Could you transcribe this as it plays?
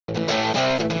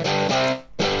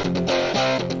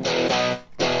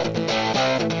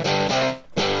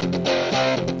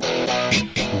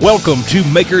Welcome to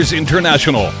Makers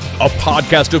International, a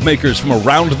podcast of makers from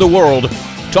around the world,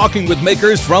 talking with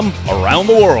makers from around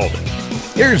the world.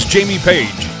 Here's Jamie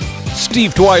Page,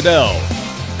 Steve Twidell,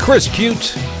 Chris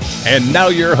Cute, and now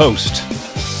your host,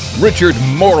 Richard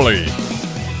Morley.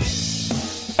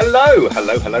 Hello.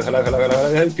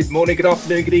 Good morning, good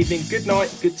afternoon, good evening, good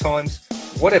night, good times,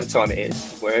 whatever time it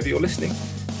is, wherever you're listening.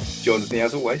 Joined with me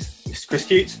as always, Mr. Chris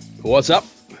Cute. What's up?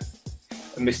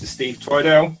 And Mr. Steve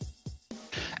Twidell.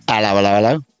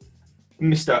 Hello.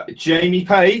 Mr. Jamie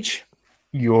Page.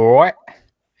 You all right?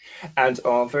 And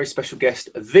our very special guest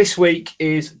this week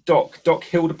is Doc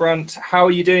Hildabrant. How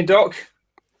are you doing, Doc?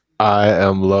 I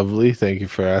am lovely. Thank you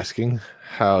for asking.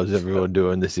 How's everyone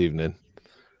doing this evening?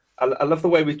 I love the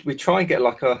way we try and get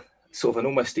like a sort of an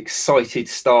almost excited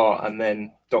start, and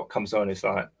then Doc comes on and is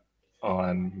like, "Oh,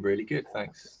 I'm really good,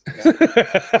 thanks." Yeah.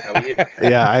 How are you?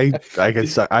 Yeah, I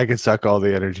can suck all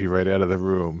the energy right out of the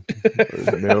room.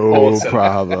 No Awesome.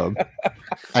 problem.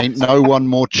 Ain't no one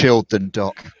more chilled than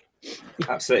Doc.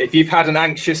 Absolutely. If you've had an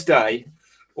anxious day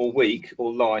or week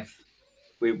or life,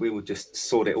 we will just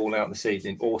sort it all out this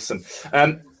evening. Awesome.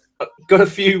 Got a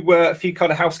few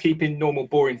kind of housekeeping, normal,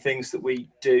 boring things that we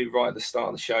do right at the start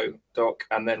of the show, Doc,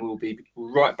 and then we'll be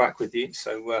right back with you.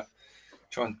 So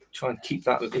try and keep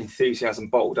that enthusiasm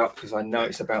bottled up, because I know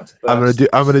it's about to burst.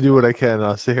 I'm gonna do what I can.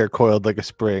 I'll sit here coiled like a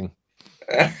spring.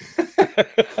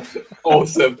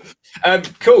 Awesome.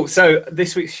 Cool. So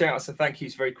this week's shout outs and thank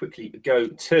yous very quickly go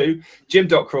to Jim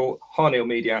Dockrell, Harneal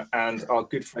Media, and our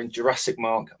good friend Jurassic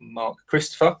Mark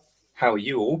Christopher. How are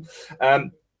you all?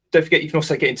 Don't forget, you can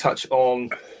also get in touch on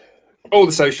all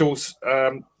the socials,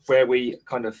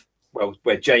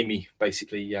 where Jamie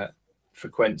basically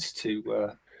frequents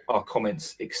to our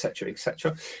comments, etc.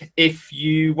 If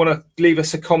you want to leave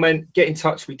us a comment, get in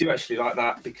touch. We do actually like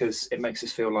that, because it makes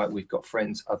us feel like we've got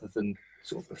friends other than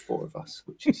sort of the four of us,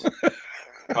 which is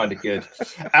kind of good.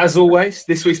 As always,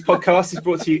 this week's podcast is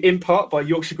brought to you in part by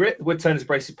Yorkshire Grit, Woodturners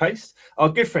Abrasive Paste, our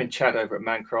good friend Chad over at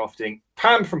Mancrafting,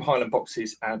 Pam from Highland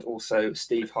Boxes, and also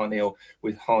Steve Harneal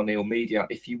with Harneal Media.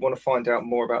 If you want to find out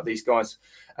more about these guys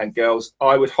and girls,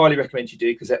 I would highly recommend you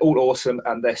do, because they're all awesome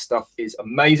and their stuff is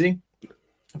amazing.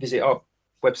 Visit our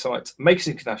website,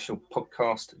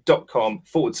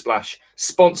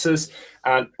 makersinternationalpodcast.com/sponsors,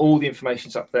 and all the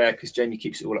information's up there, because Jamie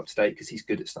keeps it all up to date, because he's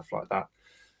good at stuff like that,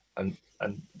 and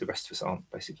the rest of us aren't,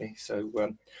 basically. So,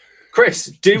 Chris,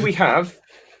 do we have,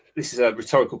 this is a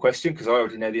rhetorical question because I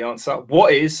already know the answer,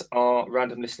 what is our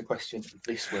random listener question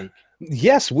this week?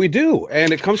 Yes, we do.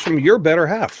 And it comes from your better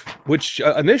half, which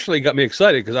initially got me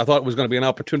excited because I thought it was going to be an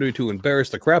opportunity to embarrass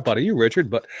the crap out of you, Richard.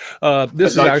 But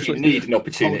this is actually... You need an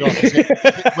opportunity.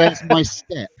 Where's my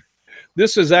step?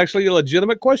 This is actually a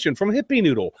legitimate question from Hippie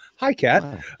Noodle. Hi, Kat.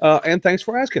 And thanks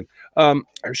for asking.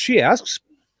 She asks,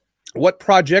 what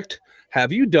project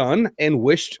have you done and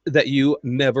wished that you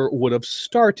never would have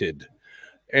started?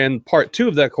 And part two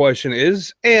of that question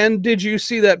is, and did you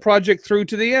see that project through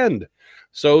to the end?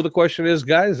 So the question is,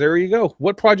 guys, there you go.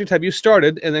 What project have you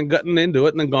started and then gotten into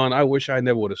it and then gone, I wish I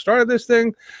never would have started this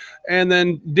thing? And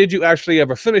then did you actually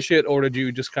ever finish it, or did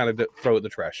you just kind of throw it in the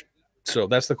trash? So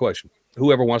that's the question.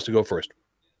 Whoever wants to go first.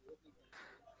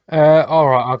 All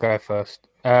right, I'll go first.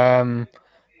 I'll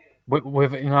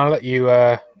let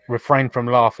you refrain from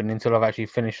laughing until I've actually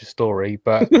finished the story.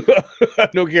 But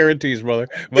no guarantees, brother.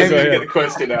 Maybe we get the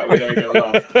question out. We don't go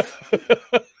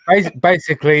laugh.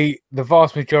 Basically, the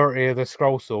vast majority of the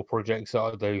scroll saw projects that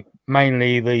I do,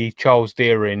 mainly the Charles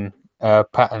Deering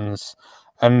patterns,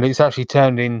 and it's actually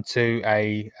turned into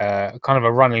a kind of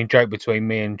a running joke between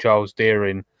me and Charles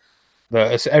Deering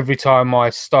that every time I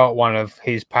start one of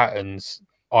his patterns,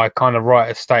 I kind of write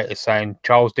a status saying,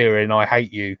 "Charles Deering, I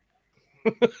hate you."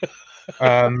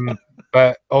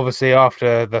 But obviously,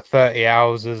 after the 30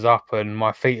 hours is up and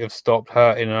my feet have stopped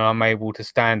hurting and I'm able to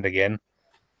stand again,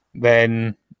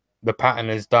 then the pattern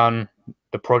is done,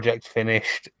 the project's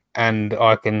finished, and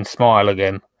I can smile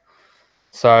again.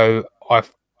 So I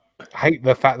hate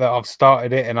the fact that I've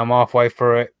started it and I'm halfway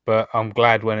through it, but I'm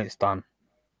glad when it's done.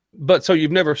 But so you've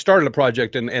never started a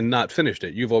project and not finished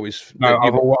it. You've always... No,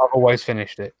 I've always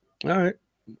finished it. All right.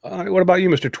 What about you,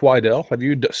 Mr. Twidell? Have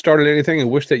you started anything and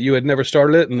wished that you had never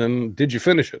started it, and then did you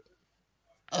finish it?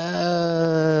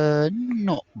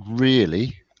 Not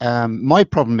really. My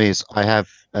problem is I have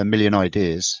a million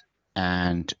ideas,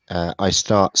 and I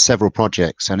start several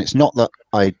projects, and it's not that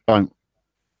I don't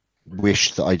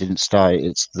wish that I didn't start it,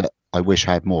 it's that I wish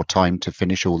I had more time to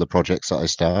finish all the projects that I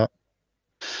start.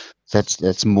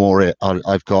 That's more it.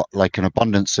 I've got like an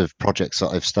abundance of projects that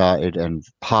I've started, and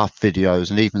half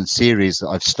videos, and even series that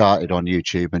I've started on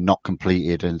YouTube and not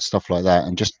completed and stuff like that,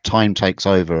 and just time takes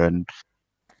over, and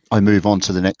I move on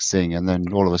to the next thing, and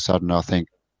then all of a sudden I think,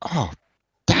 oh,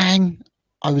 dang,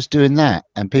 I was doing that,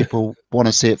 and people want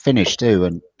to see it finished too,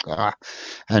 and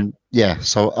yeah.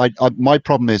 So my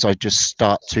problem is I just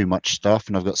start too much stuff,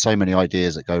 and I've got so many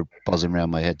ideas that go buzzing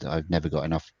around my head that I've never got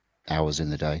enough hours in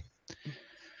the day.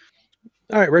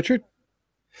 All right, Richard.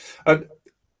 I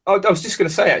was just going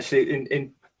to say, actually,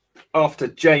 in after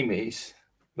Jamie's,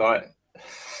 like,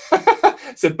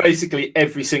 so basically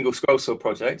every single Scroll Saw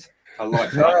project, I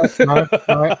like that. No,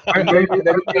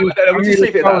 we'll just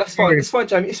leave it at that. That's fine. It's fine,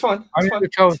 Jamie. It's fine. I need the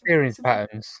child steering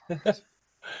patterns.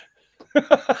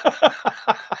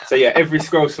 So yeah, every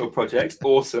Scroll Saw project,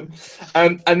 awesome.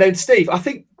 And then Steve, I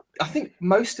think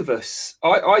most of us,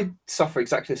 I suffer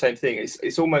exactly the same thing.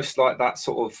 It's almost like that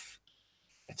sort of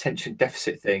attention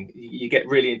deficit thing. You get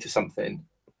really into something,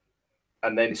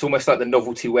 and then it's almost like the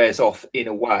novelty wears off in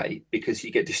a way because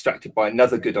you get distracted by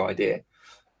another good idea,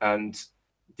 and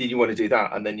then you want to do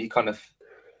that, and then you kind of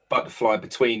butterfly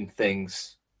between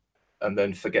things and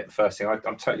then forget the first thing.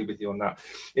 I'm totally with you on that.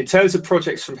 In terms of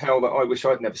projects from hell that I wish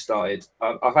I'd never started,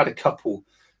 I've had a couple.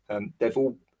 They've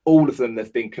all of them,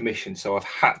 they've been commissioned, so I've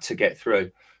had to get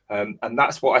through. And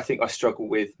that's what I think I struggle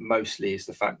with mostly, is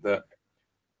the fact that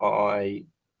I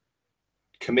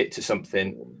commit to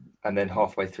something and then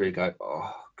halfway through go,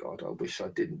 oh God, I wish I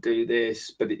didn't do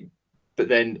this. But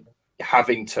then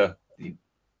having to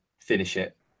finish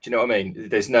it. Do you know what I mean?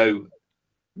 There's no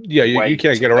you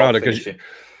can't get around it because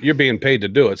you're being paid to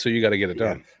do it, so you got to get it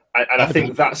done. And I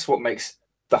think that's what makes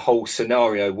the whole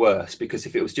scenario worse, because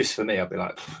if it was just for me, I'd be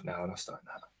like, no, I'm not starting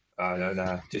that.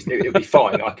 No, just it'll be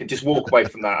fine. I can just walk away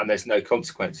from that, and there's no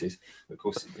consequences. Of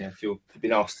course, yeah, if you've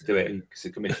been asked to do it, it's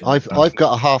a commission. I've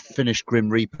got a half-finished Grim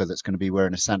Reaper that's going to be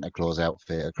wearing a Santa Claus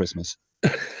outfit at Christmas.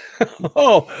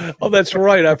 oh, that's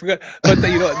right. I forgot. But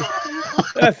you know,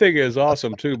 that thing is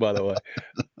awesome too, by the way.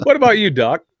 What about you,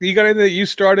 Doc? You got anything that you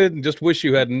started and just wish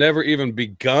you had never even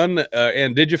begun?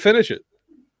 And did you finish it?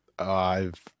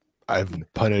 I've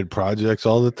punted projects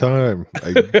all the time.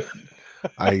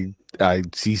 I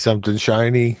see something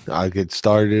shiny, I get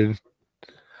started.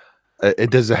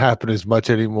 It doesn't happen as much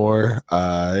anymore.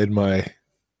 I'm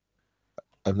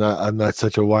not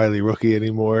such a wily rookie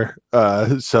anymore.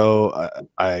 So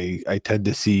I tend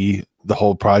to see the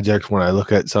whole project when I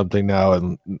look at something now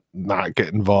and not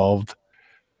get involved.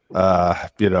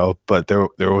 You know, but there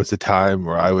was a time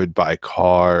where I would buy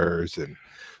cars and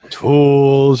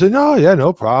tools, and oh yeah,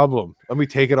 no problem, let me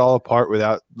take it all apart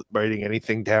without writing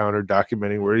anything down or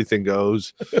documenting where anything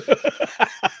goes.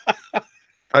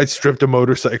 I stripped a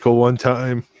motorcycle one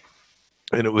time,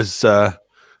 and it was I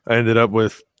ended up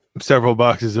with several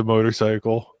boxes of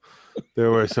motorcycle.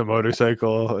 There was some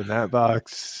motorcycle in that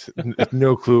box,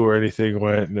 no clue where anything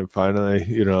went, and then finally,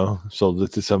 you know, sold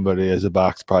it to somebody as a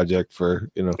box project for,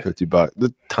 you know, $50.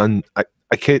 The ton,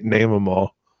 I can't name them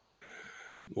all.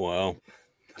 Wow.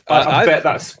 I bet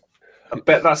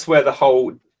that's where the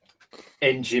whole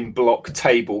engine block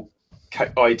table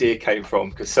idea came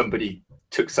from, because somebody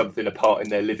took something apart in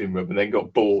their living room and then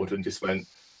got bored and just went,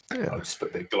 I'll just put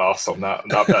a bit of glass on that,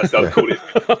 and that's cool.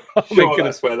 Sure,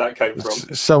 that's where that came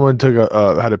from. Someone took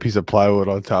had a piece of plywood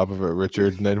on top of it,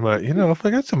 Richard, and then went, you know, if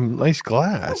I got some nice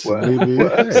glass, maybe.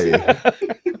 Hey.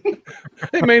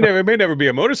 It may never be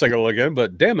a motorcycle again,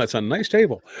 but damn, that's a nice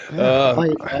table.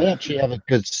 I actually have a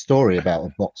good story about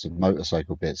a box of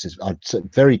motorcycle bits. I'd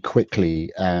very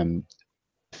quickly, and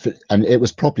it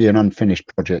was probably an unfinished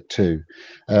project too.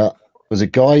 There was a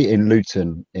guy in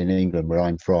Luton in England, where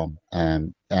I'm from,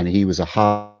 and he was a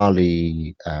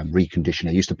Harley reconditioner.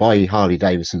 He used to buy Harley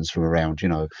Davidsons from around, you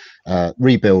know,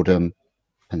 rebuild them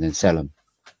and then sell them.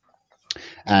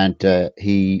 And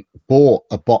he bought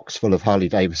a box full of Harley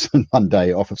Davidson one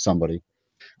day off of somebody,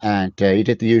 and he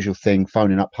did the usual thing,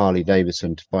 phoning up Harley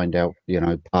Davidson to find out, you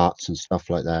know, parts and stuff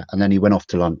like that. And then he went off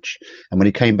to lunch, and when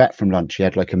he came back from lunch, he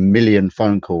had like 1 million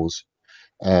phone calls,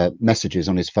 messages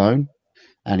on his phone,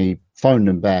 and he phoned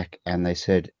them back, and they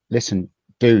said, listen,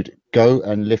 dude, go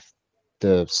and lift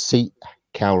the seat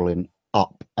cowling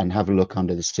up and have a look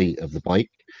under the seat of the bike.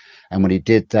 And when he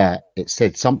did that, it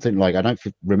said something like, I don't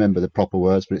remember the proper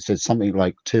words, but it said something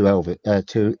like to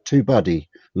Buddy,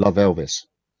 love Elvis.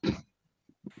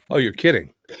 Oh, you're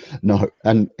kidding. No.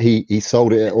 And he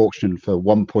sold it at auction for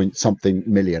 1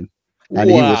 million.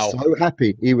 And wow. He was so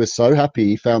happy. He was so happy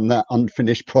he found that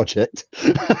unfinished project.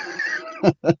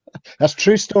 That's a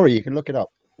true story. You can look it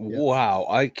up. Yeah. Wow.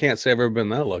 I can't say I've ever been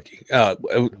that lucky.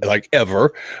 Like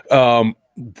ever. Wow.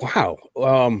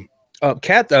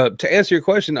 Kat, to answer your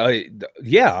question,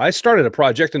 yeah, I started a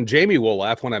project, and Jamie will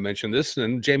laugh when I mention this.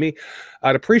 And Jamie,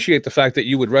 I'd appreciate the fact that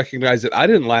you would recognize that I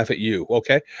didn't laugh at you,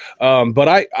 okay?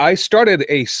 But I started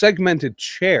a segmented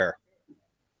chair.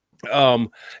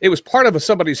 It was part of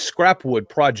somebody's scrap wood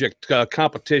project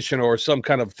competition or some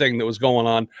kind of thing that was going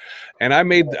on, and I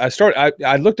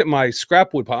looked at my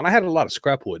scrap wood pile, and I had a lot of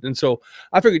scrap wood, and so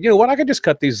I figured, you know what, I could just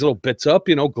cut these little bits up,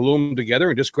 you know, glue them together,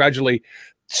 and just gradually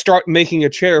start making a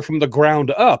chair from the ground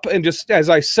up. And just as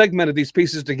I segmented these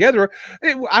pieces together,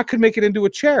 I could make it into a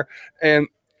chair. And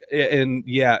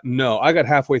yeah, no, I got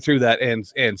halfway through that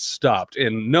and stopped.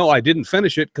 And no, I didn't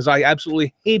finish it because I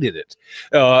absolutely hated it.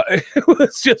 It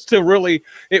was just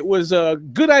it was a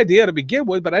good idea to begin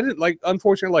with, but I didn't like,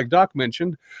 unfortunately, like Doc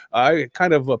mentioned, I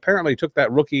kind of apparently took that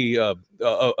rookie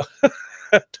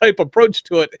type approach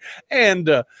to it,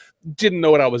 and didn't know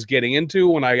what I was getting into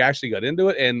when I actually got into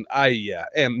it. And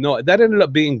no, that ended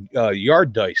up being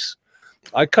yard dice.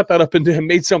 I cut that up and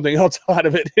made something else out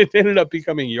of it. It ended up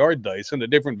becoming yard dice in a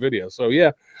different video. So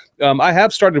yeah, I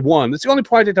have started one. It's the only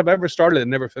project I've ever started and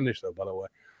never finished, though, by the way,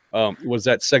 was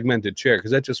that segmented chair,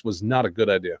 because that just was not a good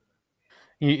idea.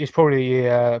 It's probably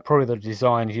the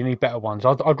designs. You need better ones.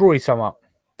 I'll draw you some up.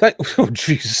 Oh,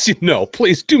 Jesus, no,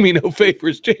 please do me no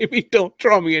favors, Jamie. Don't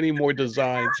draw me any more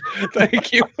designs.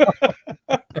 Thank you.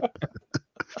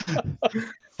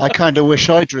 I kind of wish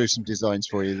I drew some designs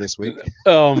for you this week.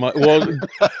 Oh my! Well,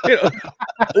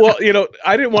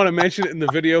 I didn't want to mention it in the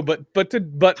video, but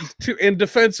in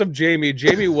defense of Jamie,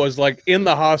 Jamie was like in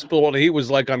the hospital and he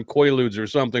was like on Quaaludes or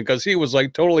something, because he was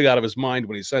like totally out of his mind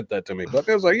when he sent that to me. But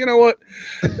I was like, you know what?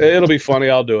 It'll be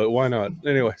funny. I'll do it. Why not?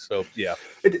 Anyway, so yeah.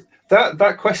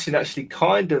 That question actually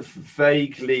kind of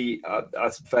vaguely,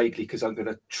 because I'm going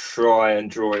to try and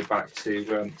draw it back to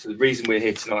the reason we're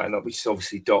here tonight, and which is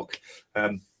obviously Doc,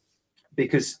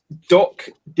 because Doc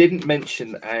didn't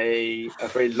mention a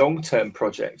very long-term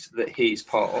project that he's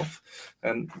part of.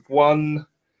 Is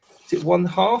it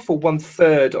 1/2 or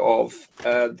 1/3 of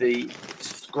the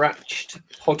Scratched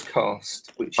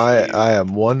podcast? Which I am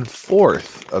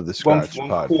 1/4 of the Scratch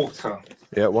podcast. 1/4.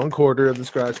 Yeah, 1/4 of the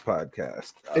Scratch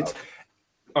podcast.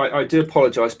 I do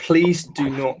apologise. Please do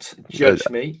not judge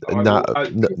me.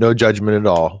 No judgment at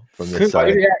all from this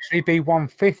side. Could it actually be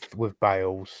 1/5 with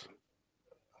Bales?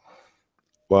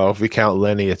 Well, if we count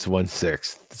Lenny, it's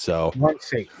 1/6. So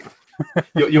 1/6.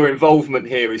 Your involvement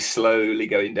here is slowly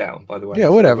going down, by the way. Yeah,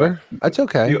 whatever. That's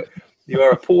okay. You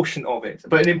are a portion of it,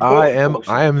 but an important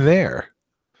portion. I am there.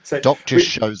 So Doc just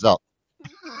shows up.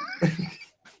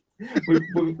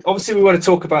 Obviously, we want to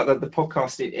talk about the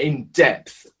podcast in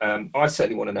depth. I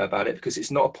certainly want to know about it, because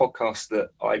it's not a podcast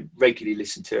that I regularly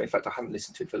listen to. In fact, I haven't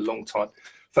listened to it for a long time,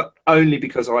 only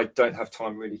because I don't have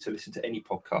time really to listen to any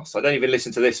podcasts. I don't even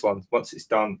listen to this one. Once it's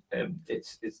done,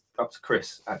 it's up to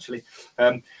Chris, actually.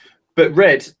 But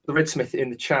the Red Smith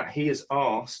in the chat, he has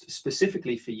asked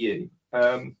specifically for you,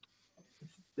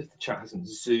 if the chat hasn't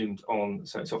zoomed on,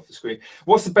 so it's off the screen,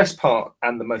 what's the best part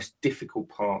and the most difficult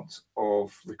part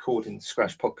of recording the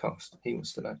Scratch podcast? He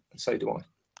wants to know, and so do I.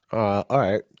 All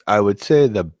right. I would say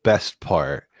the best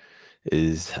part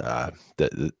is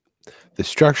the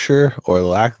structure or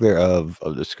lack thereof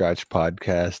of the Scratch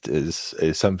podcast is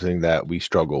something that we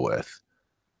struggle with,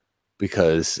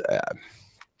 because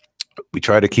we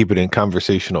try to keep it in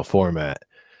conversational format,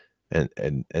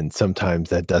 and sometimes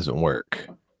that doesn't work.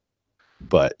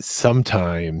 But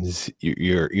sometimes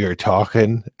you're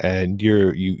talking and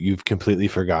you've completely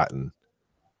forgotten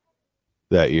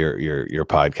that you're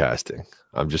podcasting.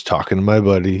 I'm just talking to my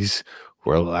buddies.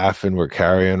 We're laughing. We're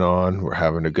carrying on. We're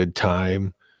having a good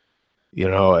time.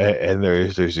 And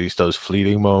there's those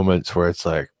fleeting moments where it's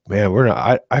like, man,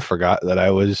 I forgot that I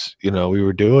was, we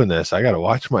were doing this. I got to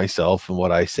watch myself and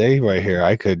what I say right here.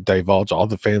 I could divulge all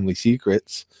the family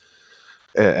secrets,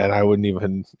 and I wouldn't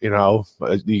even,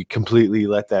 you completely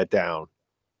let that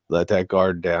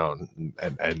guard down.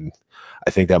 And I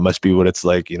think that must be what it's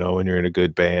like, when you're in a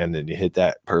good band and you hit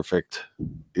that perfect,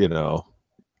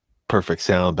 perfect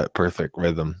sound, that perfect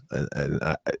rhythm.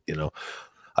 And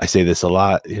I say this a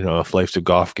lot, if life's a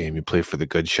golf game, you play for the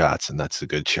good shots, and that's the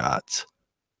good shots.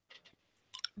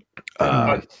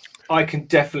 I can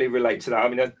definitely relate to that. I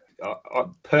mean, I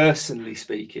personally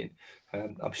speaking,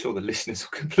 I'm sure the listeners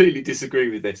will completely disagree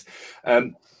with this.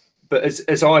 But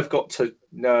as I've got to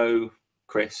know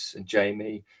Chris and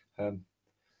Jamie, I'm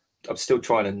still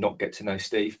trying to not get to know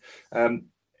Steve.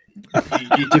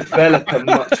 You develop a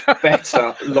much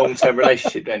better long-term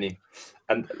relationship, don't you?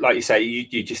 And like you say,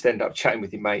 you just end up chatting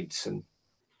with your mates, and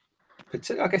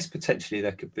I guess potentially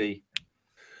there could be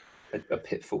a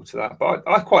pitfall to that. But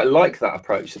I quite like that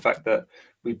approach, the fact that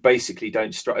we basically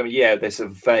don't structure. I mean, yeah, there's a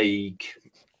vague,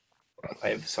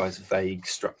 I emphasize vague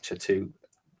structure to,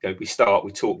 we start,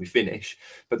 we talk, we finish,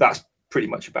 but that's pretty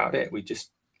much about it. We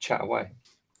just chat away.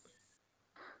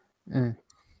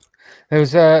 There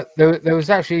was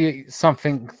actually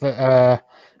something that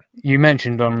you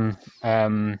mentioned on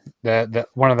the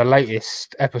one of the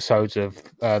latest episodes of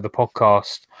the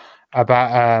podcast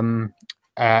about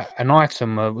an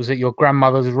item. Was it your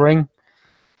grandmother's ring?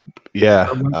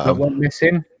 Yeah, that went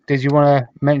missing. Did you want to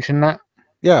mention that?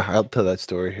 yeah, I'll tell that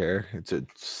story here. It's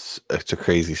a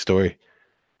crazy story.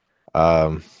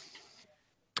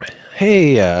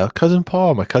 Hey, cousin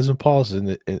Paul. My cousin Paul's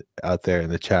out there in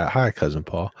the chat. Hi, cousin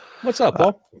Paul. What's up,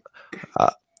 Paul?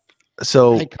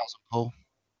 So Hey, cousin Paul.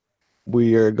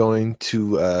 we are going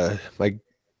to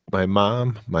my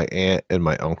mom, my aunt, and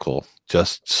my uncle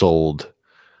just sold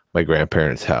my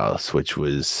grandparents' house, which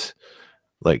was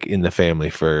like in the family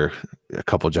for a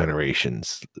couple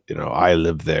generations. You know, I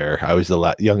lived there. I was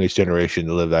the youngest generation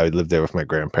to live. I lived there with my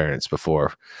grandparents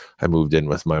before I moved in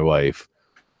with my wife.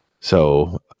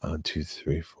 So 1, 2,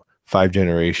 3, 4, 5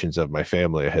 generations of my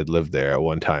family had lived there at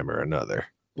one time or another.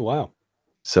 Wow.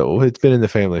 So it's been in the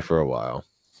family for a while.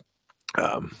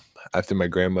 After my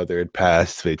grandmother had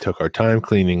passed, they took our time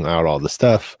cleaning out all the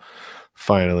stuff.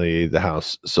 Finally, the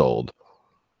house sold.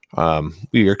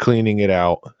 We are cleaning it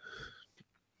out,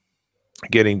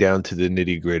 getting down to the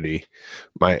nitty gritty.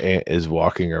 My aunt is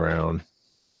walking around,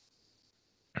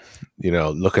 you know,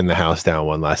 looking the house down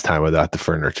one last time without the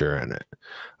furniture in it.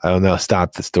 I'll now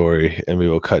stop the story and we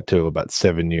will cut to about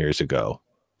 7 years ago.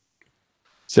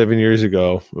 7 years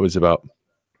ago, it was about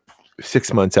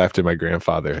 6 months after my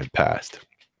grandfather had passed.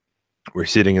 We're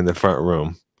sitting in the front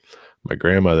room. My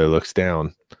grandmother looks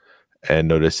down and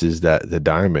notices that the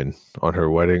diamond on her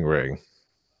wedding ring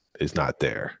is not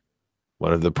there.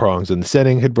 One of the prongs in the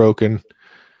setting had broken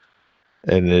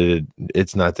and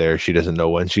it's not there. She doesn't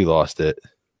know when she lost it.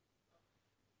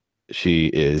 She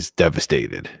is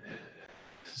devastated.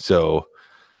 So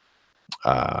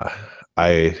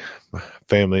my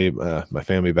family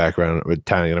background,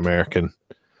 Italian American.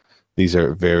 These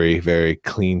are very, very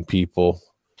clean people,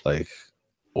 like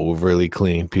overly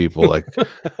clean people, like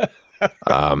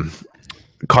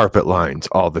carpet lines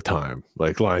all the time,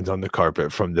 like lines on the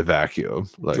carpet from the vacuum,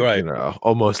 like, right. You know,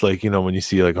 almost like, you know, when you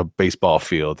see like a baseball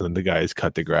field and the guys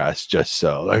cut the grass just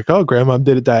so, like, oh, grandma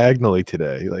did it diagonally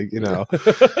today, like, you know.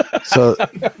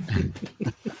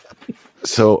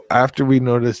 So after we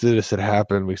noticed that this had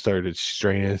happened, we started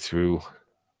straining through,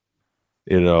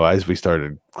 you know, as we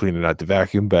started cleaning out the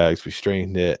vacuum bags, we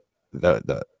strained it,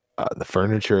 the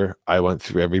furniture. I went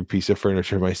through every piece of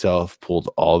furniture myself,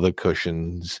 pulled all the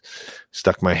cushions,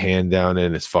 stuck my hand down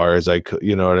in as far as I could,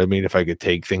 you know what I mean? If I could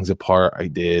take things apart, I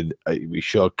did. We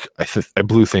shook. I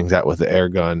blew things out with the air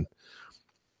gun.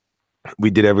 We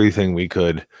did everything we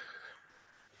could.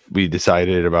 We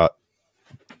decided about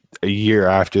a year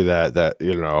after that,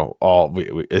 you know,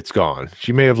 it's gone.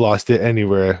 She may have lost it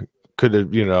anywhere. Could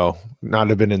have, you know, not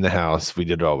have been in the house. We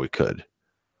did all we could.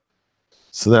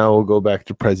 So now we'll go back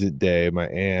to present day. My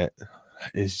aunt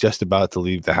is just about to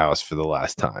leave the house for the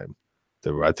last time.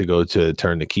 They're about to go to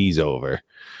turn the keys over.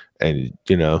 And,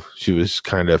 you know, she was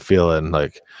kind of feeling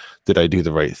like, did I do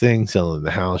the right thing selling the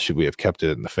house? Should we have kept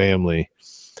it in the family?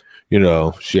 You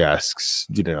know, she asks,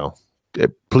 you know,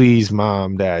 please,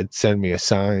 mom, dad, send me a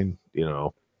sign, you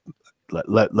know,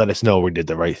 let us know we did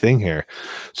the right thing here.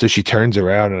 So she turns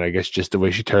around, and I guess just the way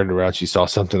she turned around, she saw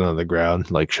something on the ground,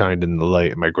 like shined in the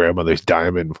light, and my grandmother's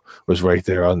diamond was right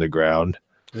there on the ground.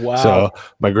 Wow. So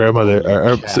my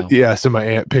grandmother, so my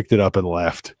aunt picked it up and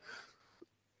left.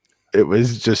 It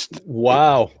was just,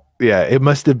 wow. It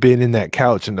must have been in that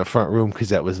couch in the front room, because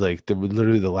that was like, there were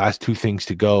literally the last 2 things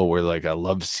to go were like a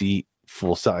love seat,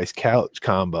 full-size couch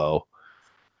combo.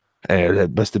 And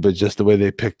it must have been just the way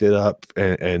they picked it up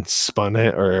and spun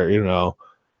it, or, you know,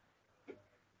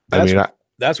 that's wild.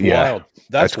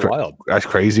 That's wild. That's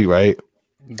crazy, right?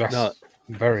 That's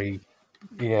very,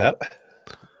 yeah.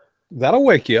 That'll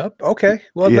wake you up. Okay.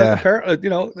 Well, yeah. You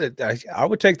know, I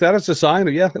would take that as a sign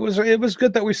of, it was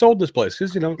good that we sold this place,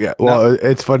 because, you know. Yeah. Well,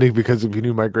 it's funny, because if you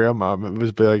knew my grandma, it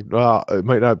was be like, well, it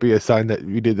might not be a sign that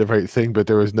you did the right thing, but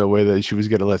there was no way that she was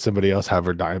going to let somebody else have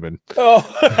her diamond. Oh.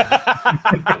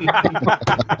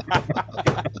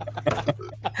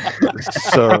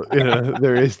 So, you know,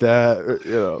 there is that,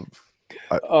 you know.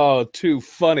 Oh, too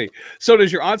funny. So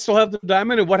does your aunt still have the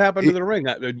diamond, and what happened to the ring?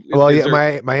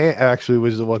 My aunt actually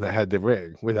was the one that had the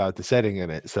ring without the setting in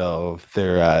it, so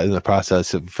they're in the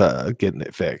process of getting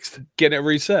it fixed, getting it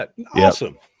reset.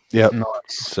 Awesome. Yep. Nice.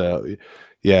 So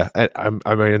Yeah,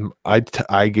 I mean,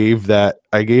 I gave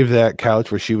that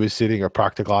couch where she was sitting a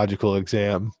proctological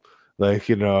exam. Like,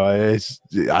 you know,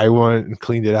 I went and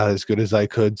cleaned it out as good as I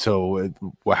could. So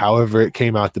however it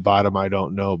came out the bottom, I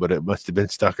don't know, but it must have been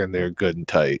stuck in there good and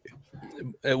tight.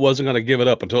 It wasn't going to give it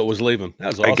up until it was leaving.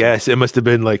 That's awesome. I guess it must have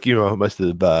been like, you know, it must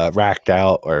have racked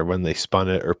out, or when they spun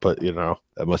it or put, you know,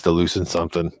 it must have loosened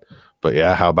something. But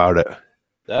yeah, how about it?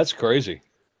 That's crazy.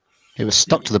 It was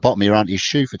stuck to the bottom of your auntie's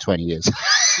shoe for 20 years.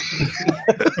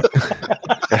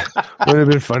 Would have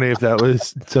been funny if that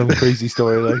was some crazy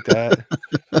story like that.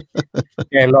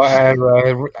 Yeah,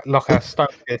 like our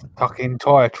stuff gets stuck in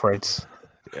tire treads.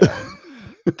 Yeah.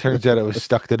 Turns out it was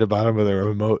stuck to the bottom of the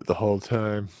remote the whole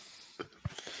time.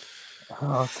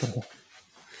 Oh, okay.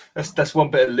 That's one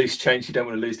bit of loose change you don't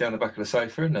want to lose down the back of the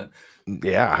sofa, isn't it?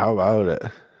 Yeah, how about it?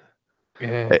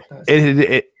 Yeah.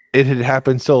 It had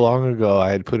happened so long ago.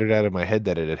 I had put it out of my head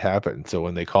that it had happened. So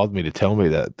when they called me to tell me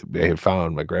that they had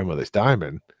found my grandmother's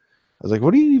diamond, I was like,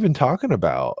 "What are you even talking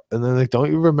about?" And then like,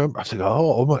 "Don't you remember?" I was like,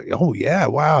 "Oh yeah,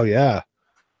 wow, yeah."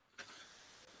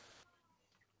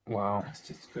 Wow. That's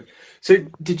just good. So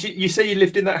did you say you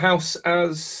lived in that house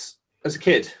as a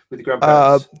kid with your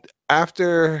grandparents?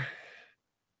 After,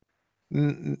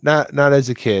 not as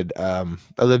a kid. I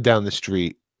lived down the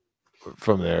street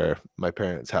from my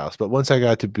parents' house. But once I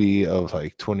got to be of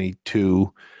like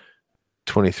 22,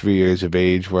 23 years of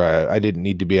age, where I didn't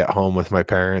need to be at home with my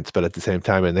parents, but at the same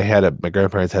time, and my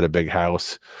grandparents had a big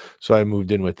house, so I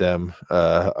moved in with them.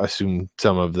 Assumed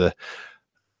some of the.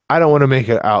 I don't want to make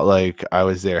it out like I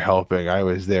was there helping. I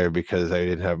was there because I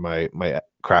didn't have my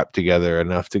crap together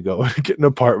enough to go get an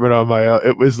apartment on my own.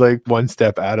 It was like one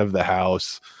step out of the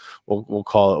house. We'll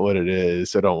call it what it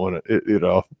is. I don't want to, you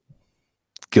know,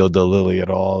 killed the lily at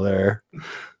all there.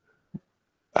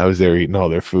 I was there eating all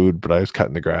their food, but I was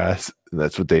cutting the grass, and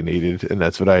that's what they needed, and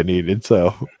that's what I needed.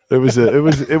 So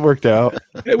it worked out.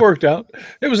 It worked out.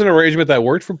 It was an arrangement that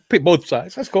worked for both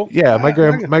sides. That's cool. Yeah,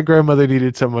 my grandmother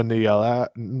needed someone to yell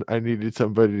at, and I needed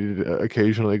somebody to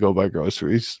occasionally go buy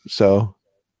groceries. So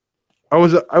I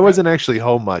wasn't actually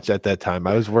home much at that time.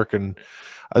 I was working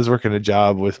a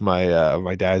job with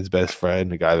my dad's best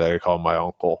friend, the guy that I call my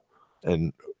uncle,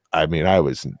 and I mean, I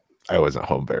wasn't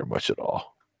home very much at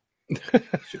all.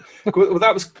 Well,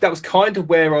 that was kind of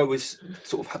where I was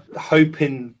sort of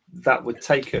hoping that would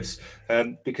take us,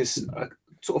 because I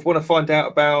sort of want to find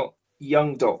out about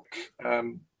young Doc.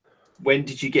 When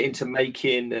did you get into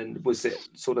making, and was it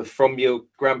sort of from your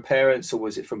grandparents, or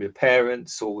was it from your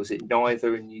parents, or was it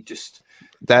neither? And you just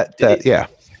that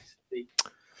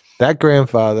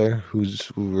grandfather who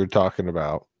we were talking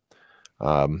about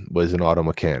was an auto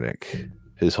mechanic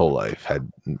his whole life,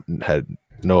 had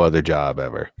no other job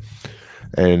ever,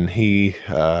 and he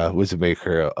was a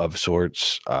maker of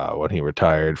sorts. When he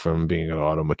retired from being an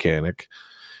auto mechanic,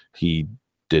 he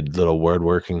did little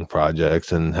woodworking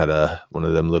projects and had one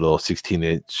of them little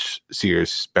 16-inch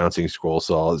Sears bouncing scroll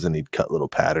saws, and he'd cut little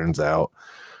patterns out.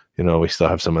 You know, we still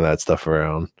have some of that stuff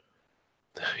around.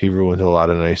 He ruined a lot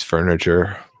of nice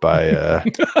furniture by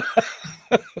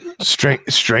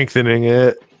strengthening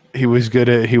it. He was good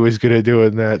at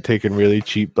doing that, taking really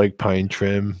cheap like pine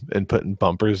trim and putting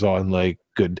bumpers on like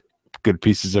good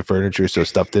pieces of furniture so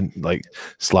stuff didn't like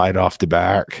slide off the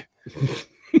back.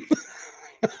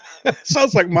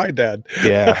 Sounds like my dad.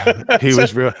 Yeah, he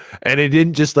was real, and it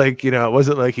didn't just like, you know, it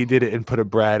wasn't like he did it and put a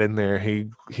brad in there.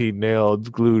 He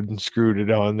nailed, glued, and screwed it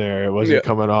on there. It wasn't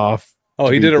coming off. Oh,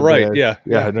 he did it right. Yeah.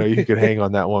 No, you could hang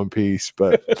on that one piece,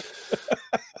 but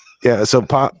yeah. So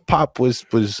Pop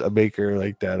was a maker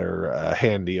like that, or a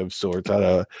handy of sorts.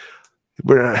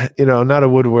 We're not a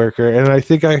woodworker, and I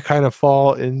think I kind of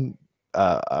fall in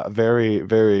a very,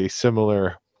 very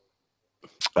similar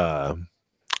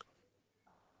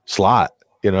slot.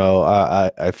 You know,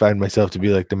 I find myself to be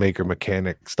like the maker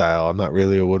mechanic style. I'm not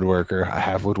really a woodworker. I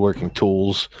have woodworking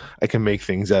tools. I can make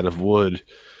things out of wood,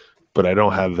 but I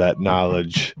don't have that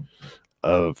knowledge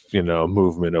of, you know,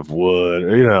 movement of wood.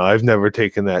 Or, you know, I've never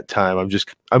taken that time.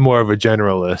 I'm more of a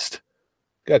generalist.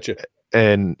 Gotcha.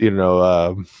 And, you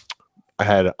know, I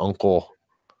had an uncle,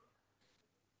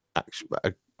 actually,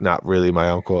 not really my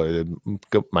uncle.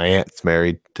 My aunt's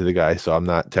married to the guy, so I'm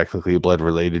not technically blood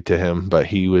related to him, but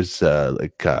he was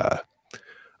like a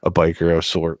biker of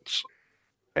sorts,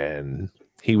 and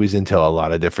he was into a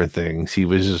lot of different things. He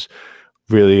was just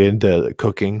really into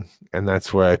cooking, and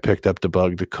that's where I picked up the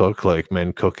bug to cook, like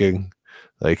men cooking.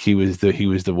 Like he was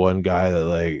the one guy that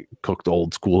like cooked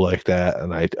old school like that,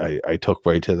 and I took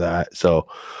right to that. So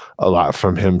a lot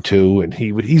from him too, and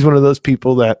he's one of those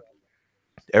people that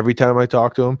every time I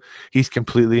talk to him, he's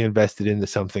completely invested into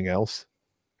something else.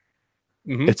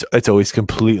 It's always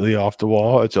completely off the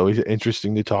wall. It's always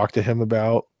interesting to talk to him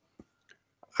about.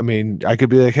 I mean, I could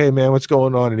be like, "Hey, man, what's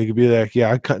going on?" And he could be like,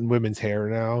 "Yeah, I'm cutting women's hair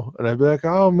now." And I'd be like,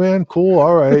 "Oh, man, cool,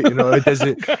 all right." You know, it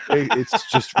doesn't. It's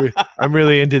just I'm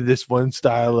really into this one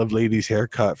style of ladies'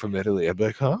 haircut from Italy. I'd be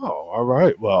like, "Oh, all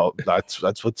right, well, that's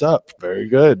what's up. Very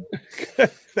good."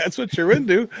 That's what you're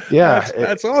into. Yeah,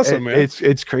 that's awesome, man.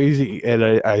 It's crazy,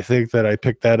 and I think that I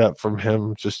picked that up from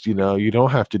him. Just, you know, you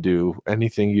don't have to do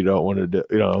anything you don't want to do.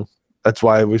 You know, that's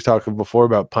why I was talking before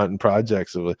about punting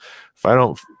projects. If I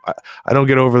don't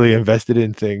get overly invested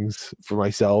in things for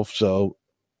myself, so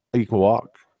you can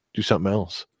walk, do something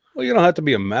else. Well, you don't have to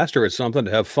be a master at something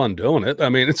to have fun doing it. I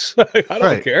mean, it's I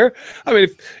don't care. I mean,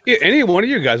 if any one of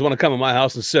you guys want to come to my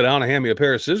house and sit down and hand me a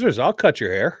pair of scissors, I'll cut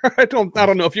your hair. I don't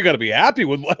know if you got to be happy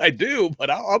with what I do, but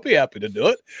I'll be happy to do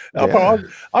it.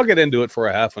 I'll get into it for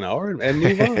a half an hour and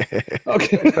move on.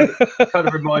 Okay. It kind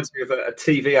of reminds me of a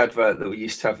TV advert that we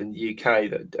used to have in the UK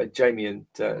that Jamie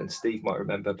and Steve might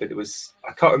remember, but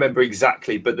I can't remember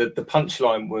exactly, but the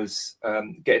punchline was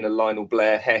getting a Lionel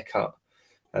Blair haircut.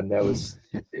 And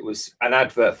it was an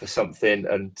advert for something,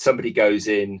 and somebody goes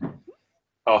in,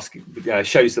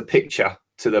 shows the picture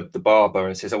to the barber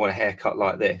and says, "I want a haircut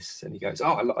like this." And he goes,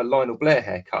 "Oh, a Lionel Blair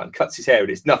haircut," and cuts his hair, and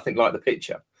it's nothing like the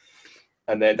picture.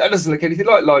 And then, "That doesn't look anything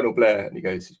like Lionel Blair." And he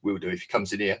goes, "We'll do if he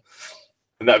comes in here."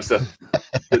 And that was the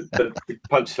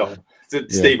punchline. So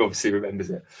Steve obviously remembers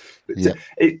it. But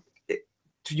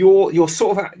your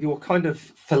sort of your kind of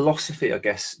philosophy, I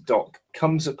guess, Doc,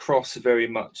 comes across very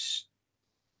much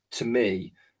to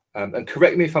me, and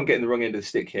correct me if I'm getting the wrong end of the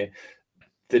stick here,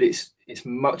 that it's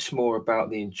much more about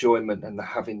the enjoyment and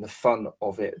having the fun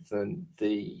of it than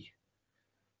the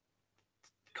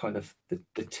kind of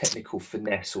the technical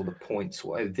finesse or the points,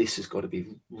 or this has got to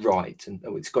be right and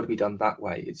it's got to be done that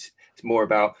way. It's more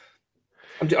about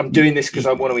I'm doing this because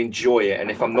I want to enjoy it, and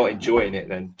if I'm not enjoying it,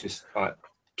 then just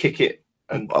kick it.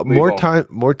 And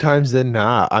more times than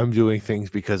not, I'm doing things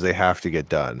because they have to get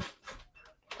done.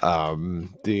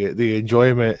 The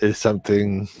enjoyment is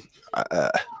something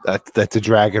that's a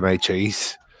dragon I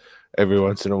chase every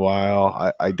once in a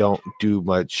while. I don't do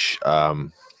much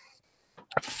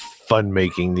fun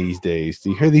making these days.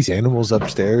 Do you hear these animals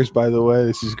upstairs, by the way?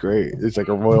 This is great. It's like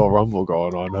a Royal Rumble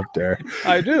going on up there.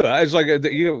 I do. It's like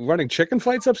you running chicken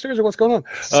fights upstairs, or what's going on?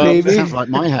 Sounds like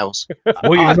my house.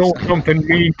 Well, you know something,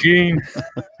 Mean Gene.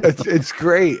 It's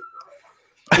great.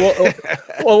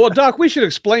 Well, Doc, we should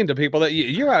explain to people that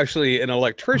you're actually an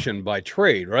electrician by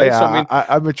trade, right? Yeah, so, I mean,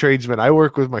 I'm a tradesman. I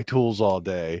work with my tools all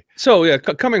day. So, yeah,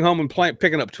 coming home and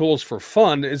picking up tools for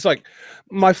fun, it's like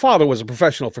my father was a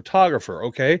professional photographer,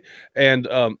 okay? And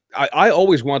I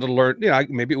always wanted to learn,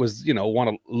 maybe it was, want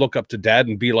to look up to Dad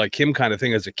and be like him kind of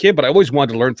thing as a kid, but I always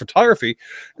wanted to learn photography.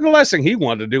 And the last thing he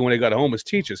wanted to do when he got home was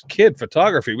teach his kid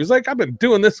photography. He was like, "I've been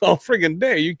doing this all friggin'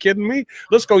 day. Are you kidding me?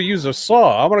 Let's go use a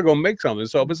saw. I want to go make something."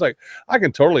 So it's like, I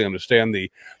can totally understand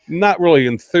the not really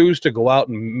enthused to go out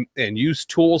and use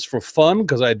tools for fun,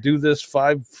 because I do this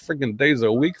 5 friggin' days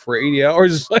a week for 80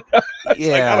 hours.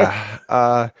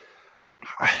 Yeah.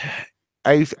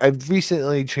 I've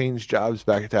recently changed jobs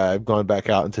back. I've gone back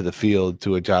out into the field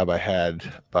to a job I had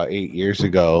about 8 years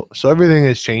ago. So everything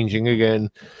is changing again,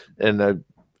 and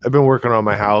I've been working on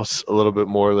my house a little bit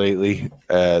more lately,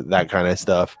 that kind of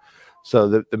stuff. So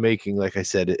the making, like I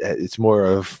said, it's more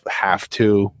of have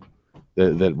to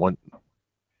than one.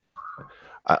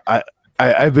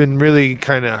 I've been really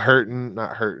kind of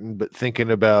not hurting, but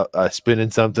thinking about spinning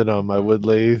something on my wood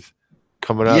lathe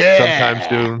coming up sometime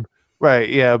soon. Right,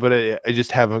 yeah, but I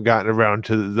just haven't gotten around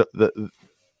to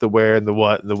the where and the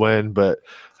what and the when, but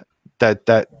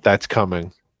that's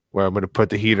coming, where I'm going to put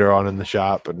the heater on in the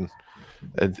shop and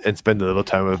spend a little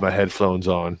time with my headphones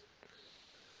on.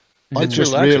 I've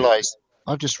just realized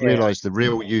the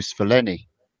real use for Lenny.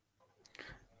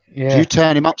 Yeah. Do you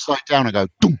turn him upside down and go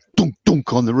dunk dunk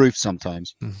dunk on the roof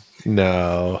sometimes?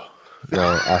 No.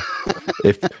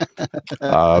 If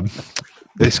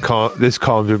this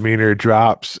calm demeanor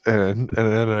drops, and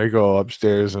then I go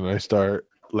upstairs and I start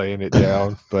laying it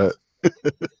down. But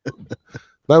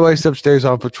my wife's upstairs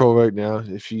on patrol right now.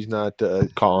 If she's not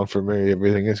calling for me,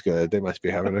 everything is good. They must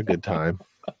be having a good time.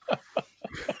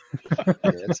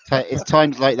 It's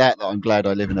times like that I'm glad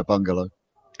I live in a bungalow.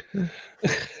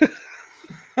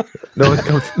 No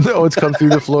one's come through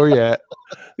the floor yet.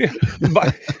 Yeah.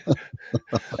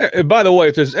 By the way,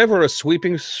 if there's ever a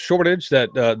sweeping shortage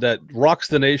that rocks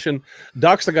the nation,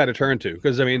 Doc's the guy to turn to,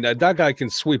 because I mean that guy can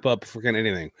sweep up freaking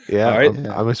anything. Yeah, all right?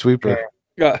 I'm a sweeper.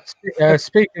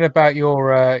 Speaking about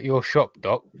your shop,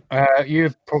 Doc,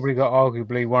 you've probably got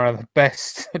arguably one of the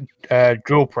best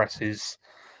drill presses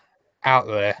out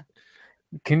there.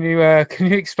 Can you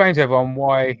explain to everyone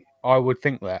why I would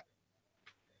think that?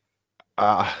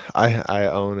 I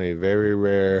own a very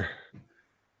rare.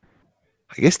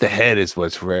 I guess the head is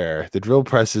what's rare. The drill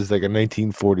press is like a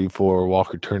 1944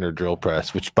 Walker Turner drill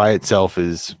press, which by itself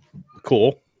is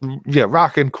Cool. yeah,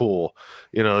 rocking cool.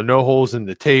 You know, no holes in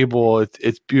the table.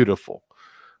 It's beautiful.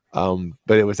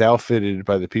 But it was outfitted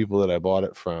by the people that I bought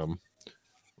it from.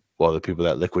 Well, the people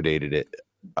that liquidated it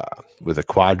with a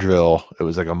quad drill. It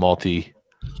was like a multi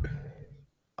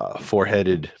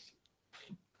four-headed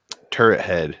turret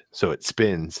head, so it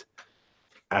spins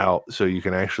out, so you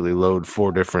can actually load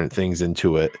 4 different things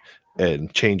into it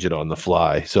and change it on the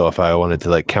fly. So if I wanted to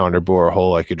like counter bore a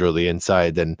hole, I could drill the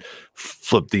inside, then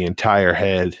flip the entire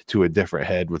head to a different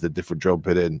head with a different drill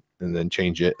bit in, and then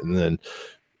change it. And then,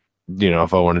 you know,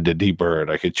 if I wanted to deburr it,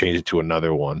 I could change it to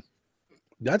another one.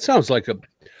 That sounds like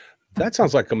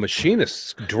a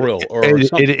machinist's drill or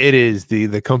something. It is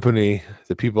the company,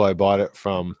 the people I bought it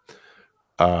from,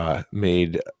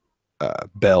 made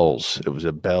bells. It was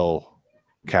a bell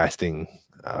casting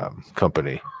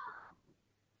company.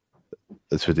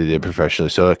 That's what they did professionally.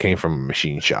 So it came from a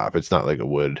machine shop. It's not like a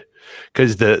wood,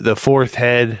 because the fourth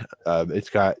head,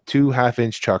 it's got 2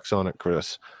 half-inch chucks on it,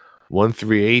 Chris, 1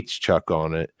 3/8 chuck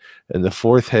on it, and the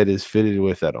fourth head is fitted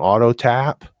with an auto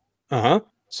tap.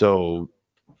 So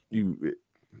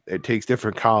it takes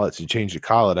different collets. You change the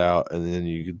collet out, and then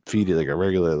you can feed it like a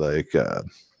regular like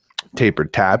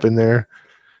tapered tap in there.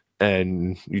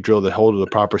 And you drill the hole to the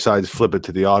proper size, flip it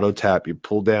to the auto tap. You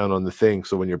pull down on the thing,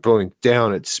 so when you're pulling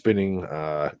down, it's spinning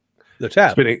The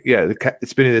tap. it's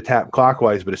spinning the tap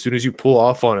clockwise. But as soon as you pull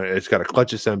off on it, it's got a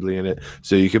clutch assembly in it,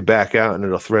 so you can back out, and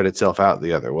it'll thread itself out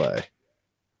the other way.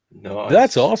 Nice.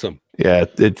 That's awesome. Yeah,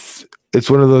 it's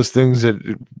one of those things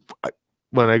that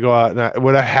when I go out and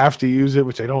when I have to use it,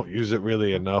 which I don't use it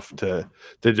really enough to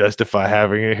justify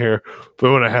having it here,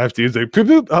 but when I have to use it, boop,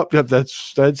 boop, oh, yep,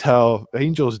 that's how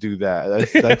angels do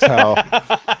that. That's how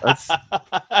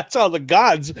that's how the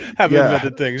gods have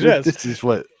invented things. Yes, this is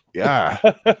what. Yeah.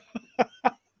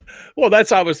 Well,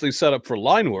 that's obviously set up for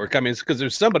line work. I mean, it's because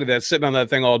there's somebody that's sitting on that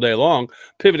thing all day long,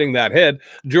 pivoting that head,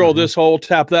 drill this hole,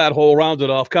 tap that hole, round it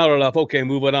off, count it off. Okay,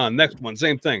 move it on. Next one,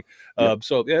 same thing.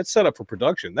 So yeah, it's set up for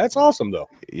production. That's awesome, though.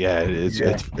 Yeah,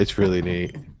 it's really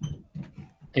neat.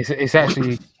 It's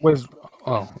actually I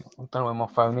don't know where my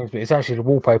phone is, but it's actually the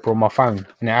wallpaper on my phone,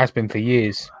 and it has been for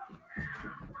years.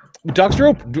 Doc's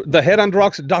drill, the head on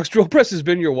Doc's drill press has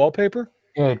been your wallpaper.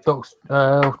 Yeah, Doc's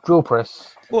drill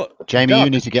press. Well, Jamie, Doc,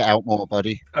 you need to get out more,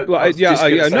 buddy. no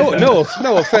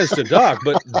offense to Doc,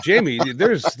 but Jamie,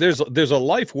 there's a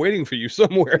life waiting for you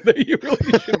somewhere that you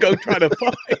really should go try to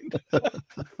find.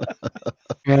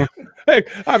 Yeah. Hey,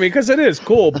 I mean, because it is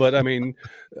cool, but I mean,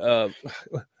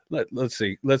 let's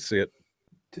see it.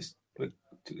 Just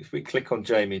if we click on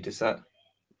Jamie, does that?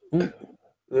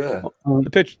 Yeah.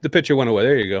 The picture went away.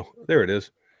 There you go. There it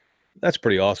is. That's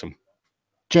pretty awesome.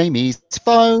 Jamie's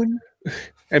phone.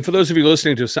 And for those of you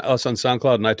listening to us on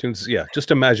SoundCloud and iTunes, yeah,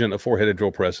 just imagine a 4-headed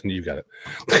drill press and you got it.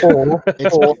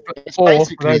 It's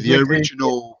basically the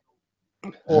original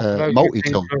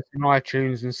multi-tool. On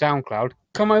iTunes and SoundCloud,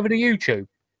 come over to YouTube.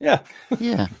 Yeah.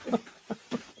 Yeah.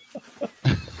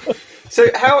 So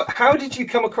how did you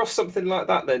come across something like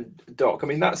that then, Doc? I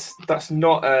mean, that's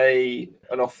not an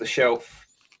off the shelf.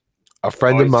 A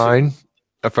friend of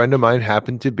mine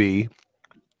happened to be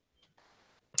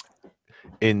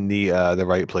in the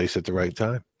right place at the right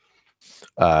time.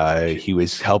 He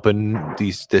was helping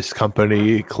this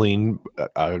company clean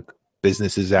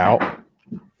businesses out.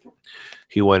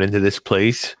 He went into this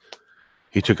place.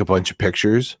 He took a bunch of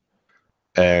pictures,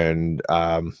 and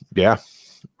yeah.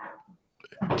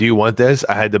 Do you want this?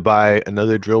 I had to buy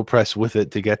another drill press with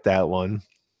it to get that one.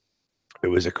 It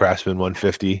was a Craftsman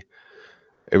 150.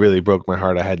 It really broke my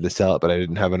heart. I had to sell it, but I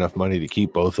didn't have enough money to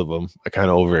keep both of them. I kind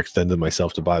of overextended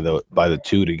myself to buy the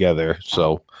 2 together,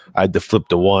 so I had to flip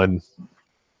the one.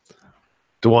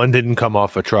 The one didn't come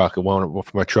off a truck. It went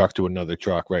from my truck to another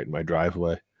truck right in my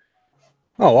driveway.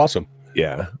 Oh, awesome.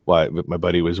 Yeah. Why? My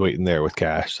buddy was waiting there with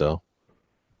cash, so.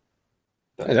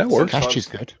 Hey, that works. Cash is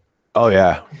good. Oh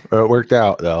yeah, it worked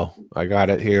out though. I got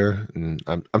it here, and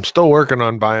I'm still working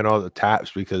on buying all the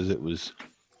taps because it was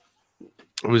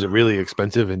a really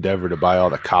expensive endeavor to buy all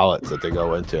the collets that they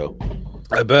go into.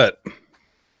 I bet.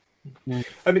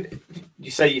 I mean,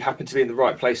 you say you happen to be in the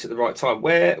right place at the right time.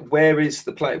 Where is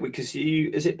the place? Because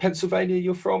is it Pennsylvania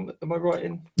you're from? Am I right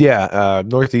in? Yeah,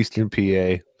 northeastern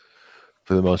PA,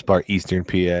 for the most part, eastern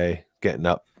PA, getting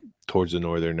up towards the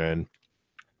northern end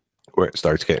where it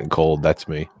starts getting cold. That's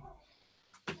me.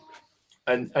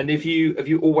 And have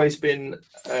you always been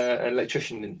an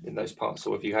electrician in those parts,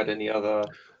 or have you had any other?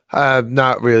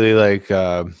 Not really like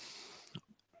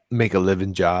make a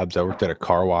living jobs. I worked at a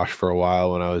car wash for a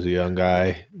while when I was a young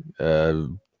guy.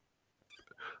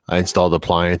 I installed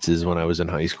appliances when I was in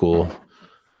high school.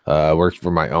 I worked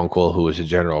for my uncle, who was a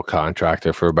general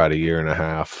contractor, for about 1.5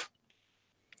 years.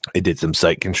 I did some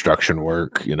site construction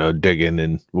work, you know, digging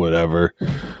and whatever.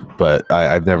 But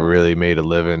I've never really made a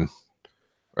living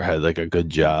or had like a good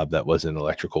job that wasn't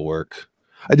electrical work.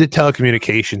 I did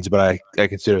telecommunications, but I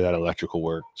consider that electrical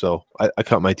work. So I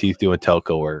cut my teeth doing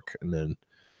telco work and then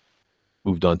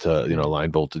moved on to, you know,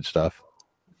 line voltage stuff.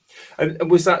 And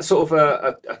was that sort of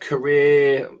a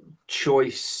career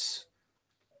choice?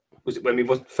 Was it, I mean,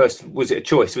 was it a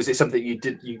choice? Was it something you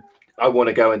did, I want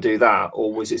to go and do that?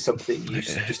 Or was it something you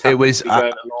just happened to be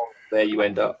going along, there you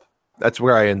end up? That's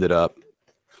where I ended up.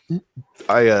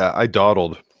 I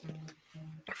dawdled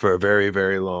for a very,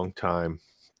 very long time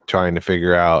trying to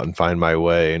figure out and find my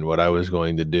way and what I was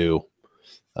going to do.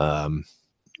 I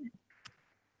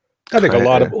think a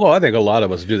lot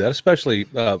of us do that, especially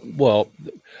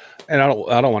and I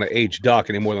don't want to age Doc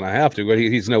any more than I have to, but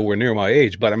he's nowhere near my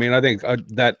age. But I mean, I think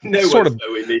that sort of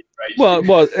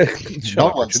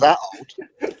no one's that old.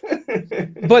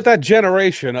 But that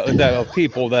generation of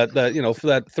people that you know, for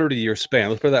that 30-year span,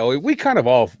 let's put it that way, we kind of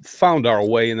all found our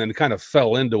way and then kind of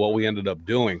fell into what we ended up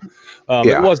doing.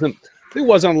 There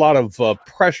wasn't a lot of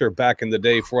pressure back in the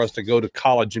day for us to go to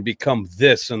college and become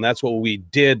this, and that's what we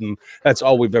did, and that's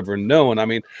all we've ever known. I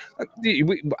mean,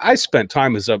 I spent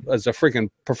time as a freaking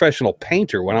professional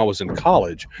painter when I was in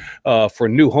college for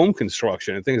new home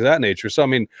construction and things of that nature. So I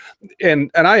mean, and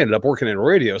I ended up working in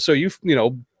radio. So you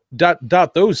know.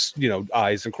 Dot those, you know,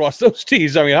 I's and cross those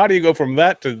T's. I mean, how do you go from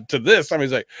that to this? I mean,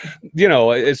 it's like, you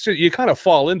know, it's just, you kind of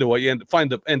fall into what you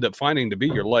end up finding to be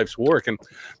your life's work, and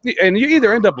you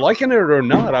either end up liking it or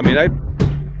not. I mean, I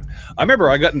remember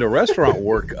I got into restaurant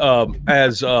work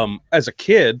as a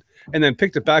kid, and then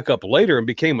picked it back up later and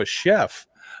became a chef.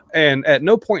 And at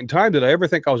no point in time did I ever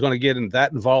think I was going to get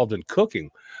involved in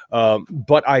cooking.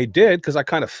 But I did, because I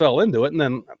kind of fell into it, and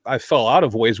then I fell out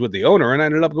of ways with the owner, and I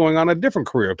ended up going on a different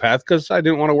career path because I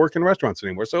didn't want to work in restaurants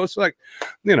anymore. So it's like,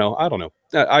 you know, I don't know.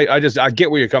 I get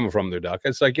where you're coming from there, Doc.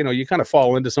 It's like, you know, you kind of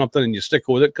fall into something and you stick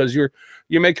with it because you're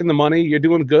making the money, you're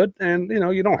doing good, and you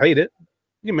know, you don't hate it.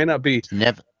 You may not be It's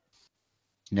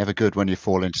never good when you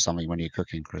fall into something when you're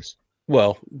cooking, Chris.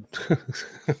 Well,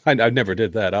 I never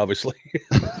did that, obviously.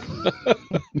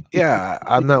 Yeah,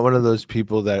 I'm not one of those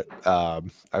people that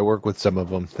I work with some of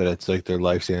them that it's like their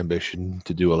life's ambition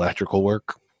to do electrical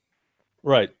work.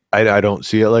 Right. I don't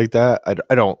see it like that.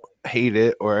 I don't hate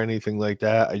it or anything like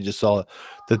that. I just saw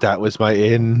that was my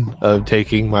in of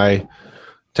taking my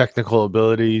technical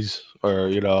abilities, or,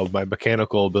 you know, my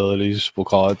mechanical abilities, we'll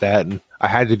call it that, and I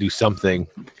had to do something.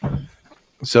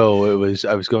 So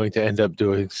I was going to end up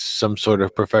doing some sort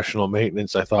of professional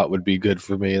maintenance I thought would be good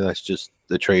for me. And that's just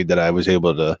the trade that I was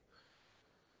able to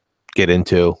get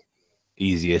into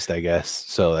easiest, I guess.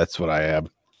 So that's what I am.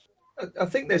 I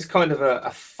think there's kind of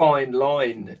a fine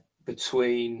line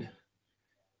between,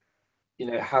 you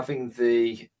know, having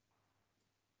the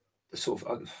sort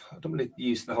of, I don't want to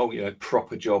use the whole, you know,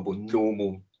 proper job or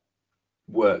normal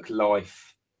work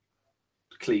life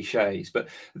cliches, but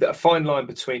a fine line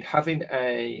between having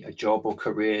a job or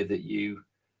career that you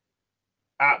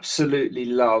absolutely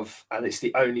love and it's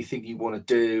the only thing you want to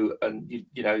do, and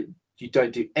you know, you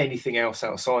don't do anything else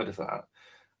outside of that,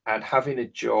 and having a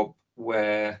job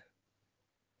where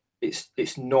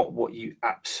it's not what you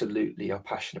absolutely are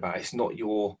passionate about, it's not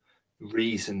your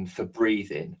reason for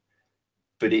breathing,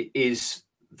 but it is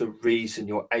the reason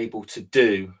you're able to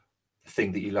do the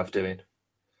thing that you love doing,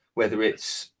 whether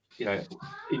it's, you know,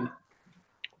 in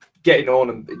getting on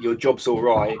and your job's all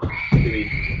right,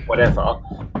 doing whatever,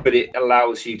 but it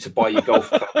allows you to buy your golf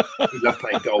club. You love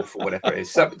playing golf or whatever it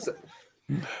is. So,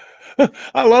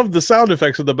 I love the sound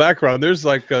effects in the background. There's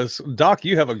like, Doc,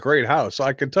 you have a great house.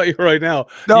 I can tell you right now.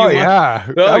 Oh,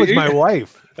 yeah. That was my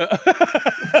wife.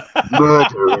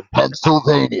 Murder in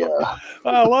Pennsylvania.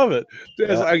 I love it.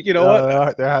 You know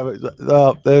what?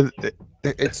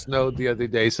 It snowed the other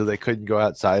day, so they couldn't go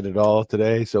outside at all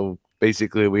today. So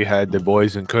basically, we had the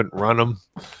boys and couldn't run them.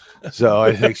 So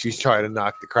I think she's trying to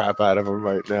knock the crap out of them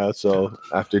right now. So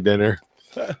after dinner.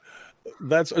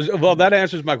 That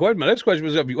answers my question. My next question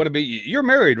was, you want to be? You're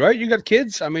married, right? You got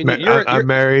kids? I mean, I'm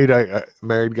married. I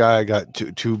married guy. I got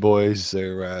two boys.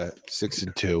 They're 6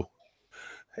 and 2.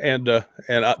 And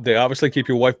they obviously keep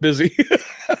your wife busy.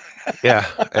 Yeah,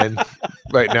 and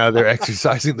right now they're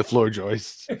exercising the floor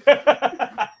joists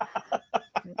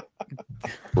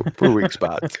for weak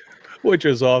spots. which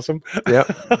is awesome.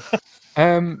 Yep.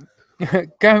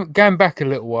 Going back a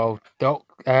little while, Doc,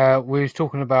 we was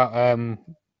talking about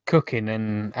cooking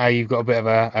and how you've got a bit of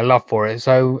a love for it.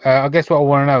 So I guess what I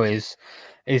want to know is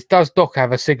does Doc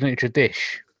have a signature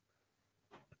dish?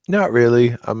 Not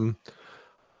really.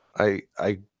 I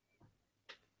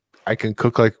can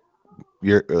cook like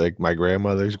my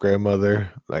grandmother's grandmother.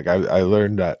 Like I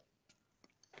learned that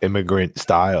immigrant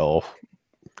style,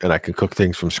 and I can cook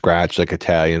things from scratch, like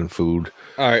Italian food.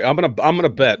 All right, I'm gonna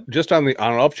bet just on an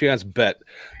off chance bet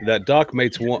that Doc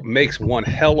makes one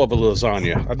hell of a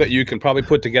lasagna. I bet you can probably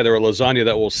put together a lasagna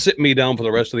that will sit me down for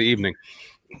the rest of the evening.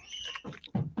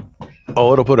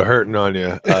 Oh, it'll put a hurting on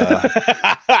you.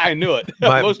 I knew it.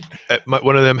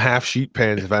 One of them half sheet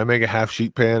pans. If I make a half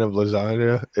sheet pan of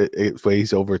lasagna, it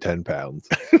weighs over 10 pounds.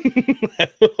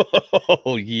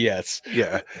 Oh yes,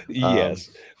 Yeah, yes.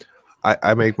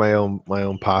 I make my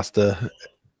own pasta.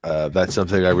 That's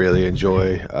something I really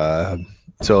enjoy.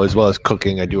 So as well as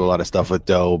cooking, I do a lot of stuff with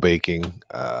dough, baking,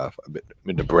 a bit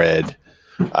into bread.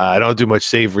 I don't do much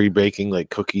savory baking like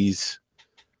cookies.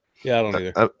 Yeah, I don't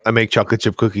either. I make chocolate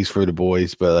chip cookies for the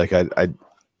boys, but like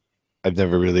I've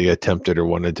never really attempted or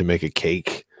wanted to make a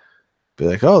cake. Be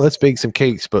like, oh, let's bake some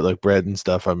cakes, but like bread and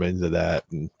stuff, I'm into that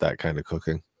and that kind of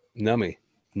cooking. Nummy.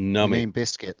 I mean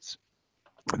biscuits.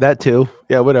 That too.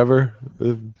 Yeah, whatever.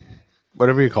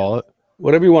 Whatever you call it.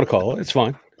 Whatever you want to call it, it's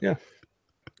fine. Yeah.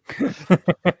 I'm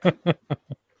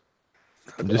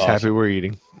just happy we're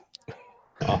eating.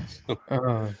 Awesome.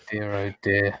 Oh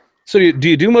dear. So do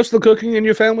you do most of the cooking in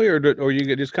your family, or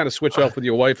you just kind of switch off with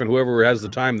your wife and whoever has the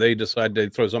time, they decide to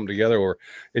throw something together, or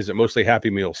is it mostly happy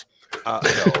meals? No.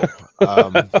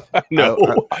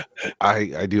 No.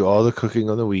 I do all the cooking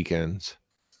on the weekends,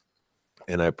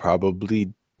 and I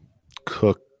probably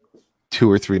cook 2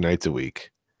 or 3 nights a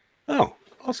week. Oh,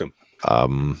 awesome.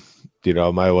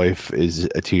 My wife is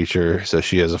a teacher, so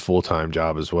she has a full-time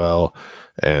job as well,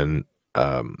 and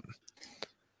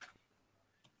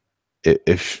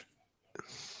if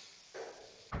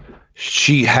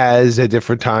she has at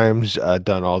different times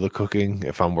done all the cooking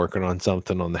if I'm working on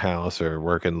something on the house or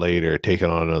working late or taking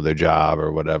on another job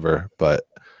or whatever. But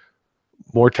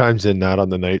more times than not on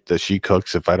the night that she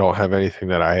cooks, if I don't have anything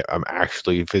that I'm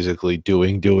actually physically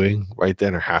doing right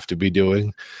then or have to be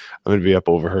doing, I'm going to be up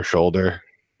over her shoulder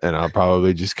and I'll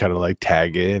probably just kind of like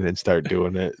tag in and start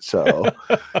doing it. So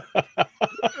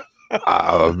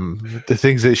the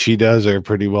things that she does are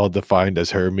pretty well defined as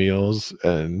her meals,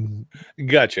 and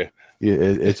gotcha. Yeah,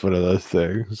 it's one of those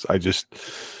things. I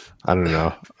don't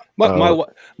know.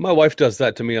 My wife does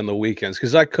that to me on the weekends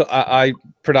because I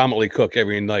predominantly cook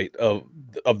every night of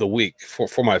the week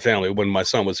for my family when my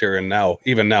son was here, and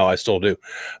even now I still do.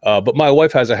 But my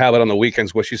wife has a habit on the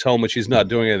weekends where she's home and she's not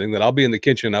doing anything, that I'll be in the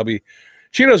kitchen.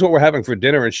 She knows what we're having for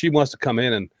dinner and she wants to come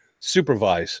in and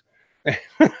supervise.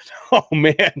 Oh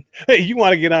man, hey, you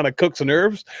want to get on a cook's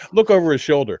nerves? Look over his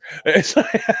shoulder. It's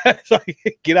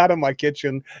like get out of my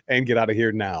kitchen and get out of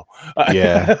here now.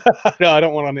 Yeah. No, I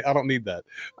don't need that.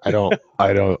 I don't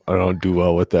do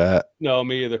well with that. No,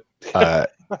 me either.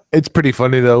 It's pretty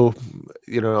funny though.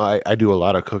 I do a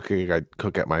lot of cooking. I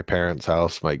cook at my parents'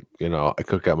 house. I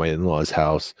cook at my in-laws'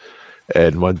 house.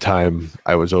 And one time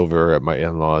I was over at my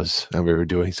in-laws and we were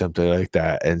doing something like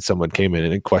that, and someone came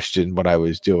in and questioned what I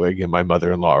was doing, and my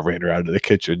mother-in-law ran her out of the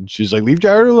kitchen. She's like, "Leave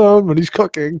Jared alone when he's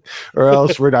cooking, or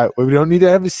else we don't need to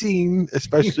have a scene,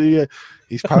 especially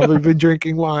he's probably been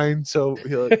drinking wine." So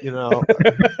I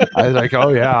was like,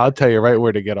 "Oh yeah, I'll tell you right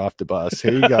where to get off the bus.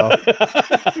 Here you go."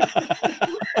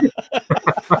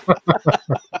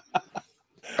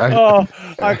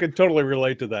 I could totally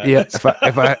relate to that. Yeah,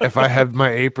 if I have my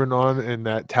apron on and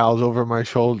that towel's over my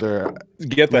shoulder,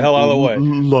 get the hell out of the way.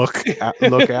 Look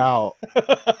out.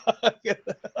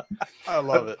 I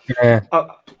love it. Yeah.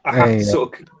 I have to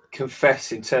sort of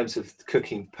confess, in terms of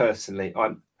cooking personally,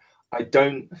 I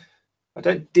don't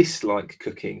dislike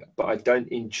cooking, but I don't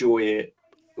enjoy it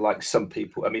like some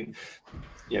people. I mean,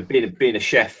 being a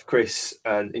chef, Chris,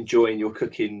 and enjoying your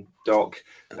cooking, Doc.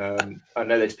 I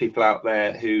know there's people out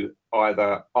there who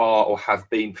either are or have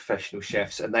been professional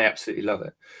chefs, and they absolutely love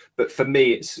it. But for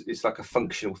me, it's like a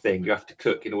functional thing. You have to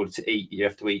cook in order to eat. You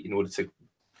have to eat in order to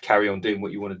carry on doing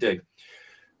what you want to do.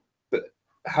 But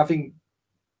having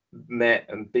met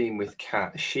and been with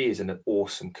Kat, she is an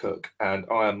awesome cook, and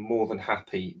I am more than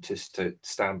happy just to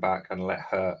stand back and let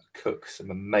her cook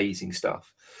some amazing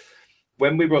stuff.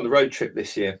 When we were on the road trip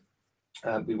this year,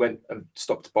 we went and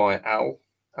stopped by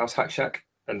Al's Hack Shack.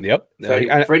 And yep,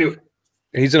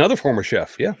 he's another former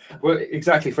chef. Yeah, well,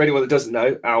 exactly. For anyone that doesn't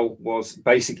know, Al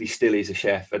still is a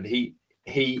chef, and he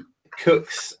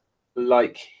cooks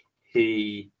like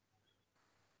he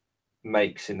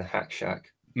makes in the Hack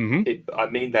Shack. Mm-hmm. I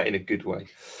mean that in a good way.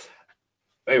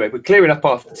 Anyway, we're clearing up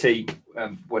after tea,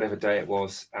 whatever day it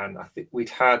was, and I think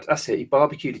he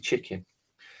barbecued a chicken.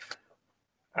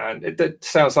 And that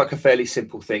sounds like a fairly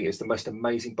simple thing. It's the most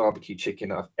amazing barbecue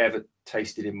chicken I've ever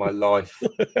tasted in my life.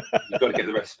 You've got to get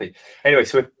the recipe. Anyway,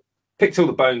 so we picked all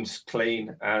the bones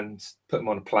clean and put them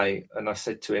on a plate. And I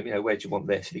said to him, where do you want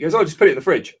this? And he goes, just put it in the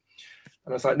fridge.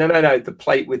 And I was like, no, the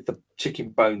plate with the chicken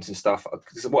bones and stuff.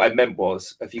 Because what I meant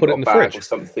was, if you've got a bag or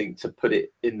something to put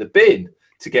it in the bin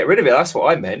to get rid of it, that's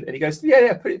what I meant. And he goes,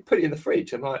 yeah, put it in the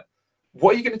fridge. I'm like,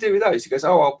 what are you going to do with those? He goes,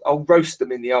 I'll roast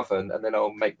them in the oven and then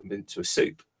I'll make them into a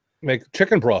soup. Make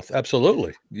chicken broth,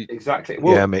 absolutely. Exactly.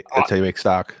 Well, that's how you make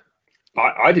stock.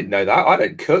 I didn't know that. I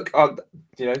don't cook.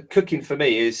 Cooking for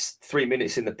me is 3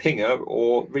 minutes in the pinger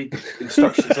or read the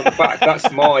instructions on the back. That's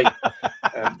my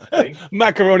thing.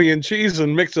 Macaroni and cheese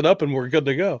and mix it up and we're good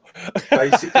to go.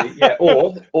 Basically, yeah.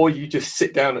 Or you just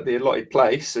sit down at the allotted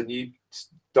place and you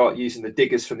start using the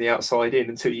diggers from the outside in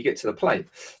until you get to the plate.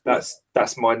 That's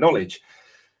my knowledge.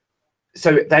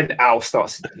 So then Al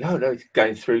starts,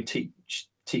 going through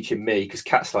teaching me, because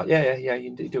Kat's like, yeah,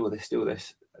 you can do all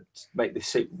this. Make this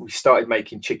soup. We started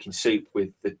making chicken soup with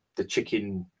the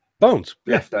chicken bones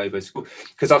leftovers,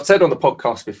 because I've said on the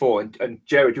podcast before, and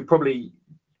Jared,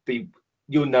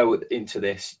 you'll know into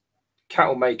this. Kat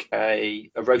will make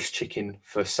a roast chicken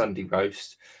for Sunday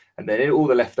roast, and then all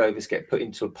the leftovers get put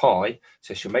into a pie.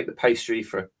 So she'll make the pastry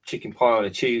for a chicken pie on a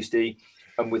Tuesday,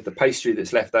 and with the pastry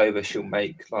that's left over, she'll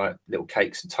make like little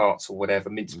cakes and tarts or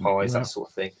whatever, mince pies, that sort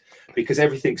of thing, because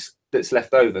everything that's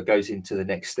left over goes into the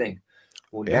next thing.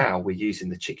 Well, now we're using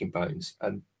the chicken bones,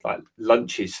 and like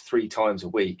lunches 3 times a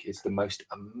week is the most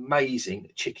amazing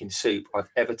chicken soup I've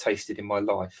ever tasted in my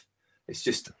life. It's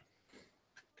just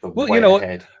way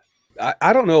ahead.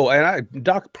 I don't know, and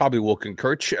Doc probably will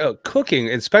concur. Cooking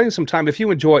and spending some time, if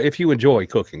you enjoy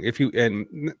cooking,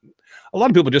 and a lot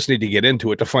of people just need to get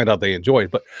into it to find out they enjoy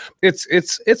it. But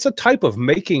it's a type of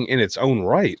making in its own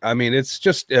right. I mean, it's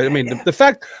just the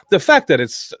fact that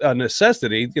it's a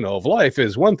necessity, of life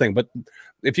is one thing, but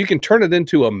if you can turn it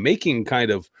into a making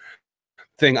kind of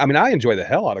thing, I mean, I enjoy the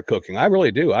hell out of cooking. I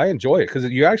really do. I enjoy it because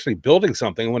you're actually building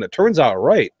something, and when it turns out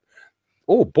right,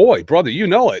 oh boy, brother,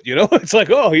 it. It's like,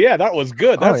 oh yeah, that was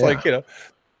good. That's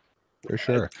for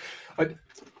sure.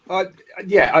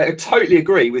 I totally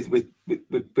agree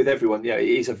with everyone. Yeah, it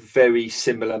is a very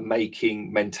similar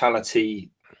making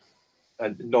mentality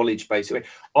and knowledge base.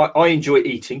 I enjoy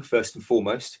eating first and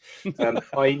foremost.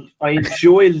 I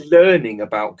enjoy learning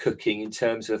about cooking in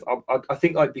terms of. I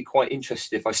think I'd be quite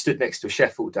interested if I stood next to a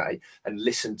chef all day and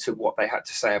listened to what they had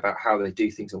to say about how they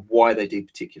do things and why they do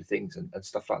particular things and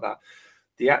stuff like that.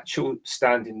 The actual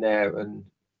standing there and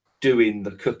doing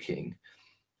the cooking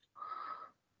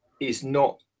is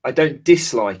not. I don't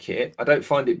dislike it. I don't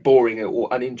find it boring or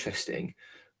uninteresting,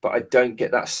 but I don't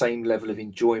get that same level of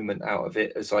enjoyment out of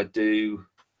it as I do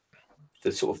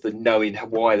the sort of the knowing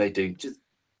why they do, just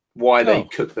why they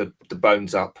cook the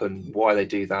bones up and why they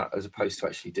do that, as opposed to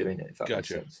actually doing it. If that makes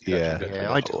sense.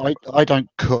 I don't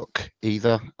cook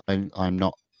either. I'm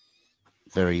not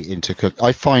very into cook.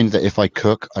 I find that if I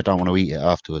cook, I don't want to eat it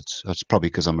afterwards. That's probably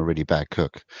because I'm a really bad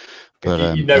cook.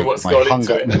 But what's gone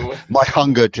into it. My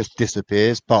hunger just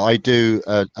disappears. But I do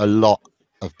a lot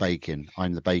of baking.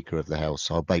 I'm the baker of the house.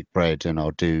 I'll bake bread and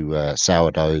I'll do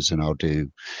sourdoughs and I'll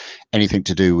do anything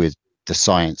to do with the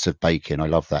science of baking. I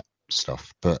love that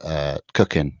stuff. But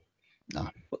cooking, no.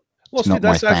 Well, see,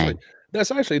 that's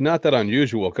actually not that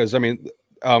unusual, because I mean,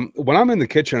 when I'm in the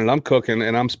kitchen and I'm cooking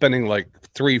and I'm spending like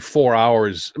 3-4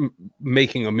 hours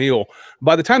making a meal,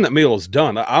 by the time that meal is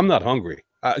done, I'm not hungry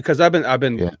because I've been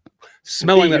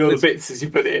smelling all the bits as you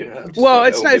put it in. Well,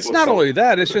 it's not only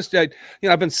that. It's just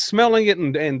I've been smelling it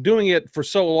and doing it for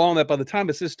so long that by the time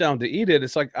it sits down to eat it,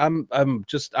 it's like I'm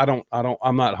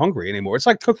not hungry anymore. It's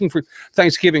like cooking for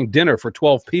Thanksgiving dinner for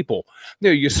 12 people.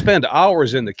 You spend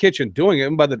hours in the kitchen doing it,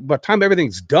 and by the time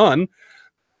everything's done,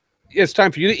 it's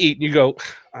time for you to eat, and you go,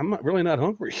 I'm really not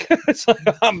hungry. It's like,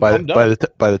 I'm done.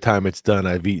 By the time it's done,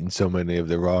 I've eaten so many of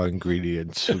the raw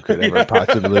ingredients. Who could ever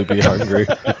possibly be hungry?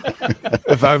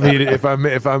 If I'm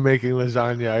making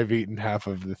lasagna, I've eaten half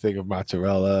of the thing of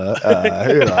mozzarella.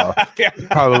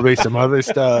 Probably some other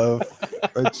stuff.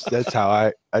 That's how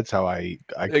I eat.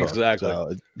 I cook. Exactly.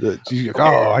 So,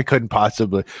 I couldn't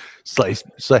possibly slice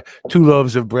 2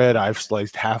 loaves of bread. I've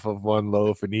sliced half of 1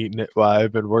 loaf and eaten it while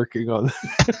I've been working on.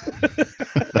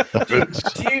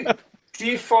 Do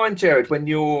you find, Jared, when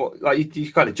you're like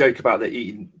you kind of joke about the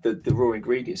eating the raw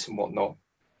ingredients and whatnot,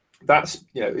 that's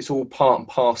it's all part and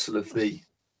parcel of the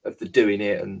doing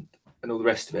it and and all the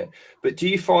rest of it. But do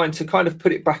you find, to kind of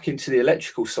put it back into the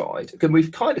electrical side, again,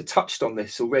 we've kind of touched on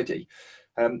this already.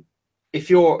 If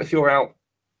you're out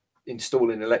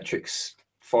installing electrics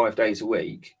 5 days a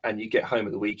week and you get home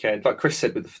at the weekend, like Chris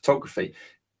said with the photography,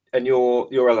 and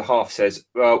your other half says,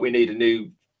 well, we need a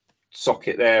new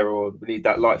socket there, or we need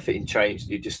that light fitting changed,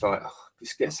 you're just like, oh,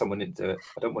 just get someone in to do it.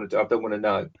 I don't want to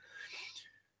know.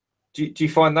 Do you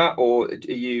find that, or are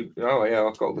you, oh yeah,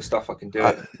 I've got all the stuff, I can do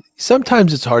it?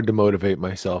 Sometimes it's hard to motivate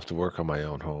myself to work on my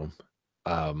own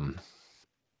home.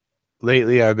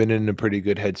 Lately, I've been in a pretty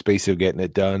good headspace of getting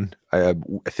it done. I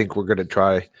think we're going to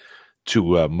try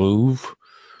to move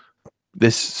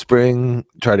this spring,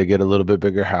 try to get a little bit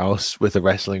bigger house with a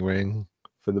wrestling ring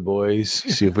for the boys.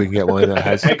 See if we can get one that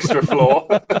has extra floor.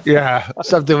 Yeah,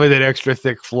 something with an extra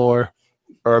thick floor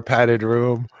or a padded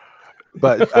room.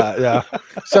 But yeah,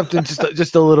 something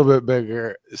just a little bit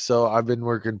bigger. So I've been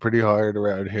working pretty hard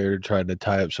around here trying to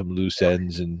tie up some loose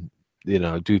ends and, you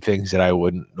know, do things that I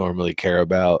wouldn't normally care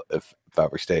about if I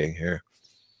were staying here.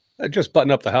 Just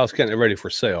button up the house, getting it ready for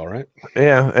sale, right?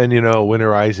 Yeah, and you know,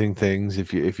 winterizing things.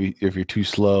 If you're too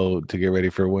slow to get ready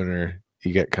for winter,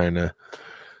 you get kind of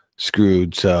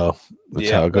screwed. So that's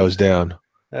how it goes down.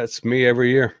 That's me every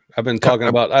year. I've been talking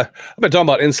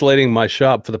about insulating my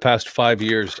shop for the past 5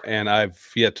 years, and I've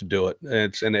yet to do it.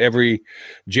 And every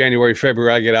January,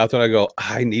 February, I get out there and I go,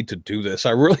 I need to do this.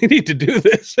 I really need to do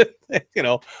this. You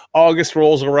know, August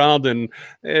rolls around and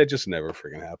it just never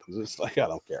freaking happens. It's like, I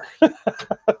don't care.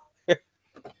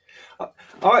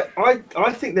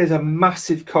 I think there's a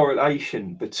massive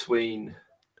correlation between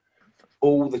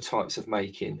all the types of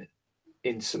making,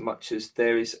 in so much as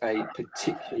there is a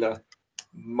particular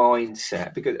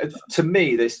mindset, because to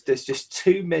me there's just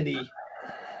too many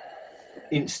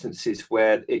instances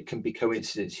where it can be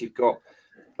coincidence. You've got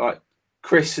like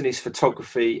Chris and his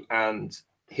photography and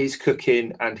his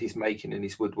cooking and his making and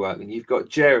his woodwork, and you've got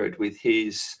Jared with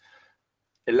his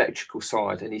electrical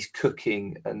side and his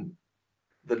cooking and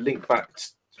the link back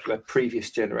to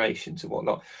previous generations and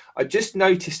whatnot. I just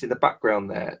noticed in the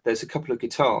background there's a couple of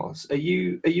guitars. Are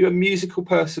you a musical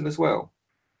person as well?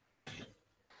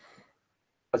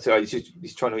 Sorry,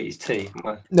 he's trying to eat his tea.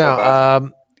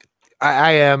 No,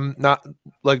 I am not,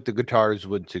 like the guitars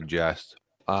would suggest.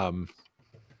 I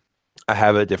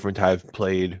have a different type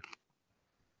played,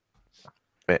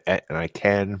 and I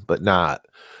can, but not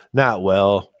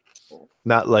well.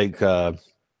 Not like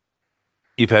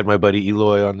you've had my buddy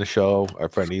Eloy on the show, our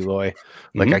friend Eloy.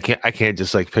 Like I can't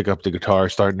just like pick up the guitar,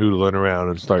 start noodling around,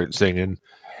 and start singing.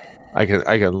 I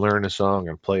can learn a song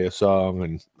and play a song,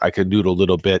 and I can noodle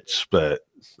little bits, but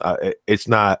it's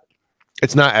not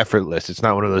effortless. It's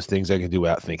not one of those things I can do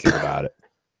without thinking about it.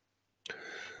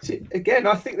 See, again,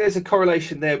 I think there's a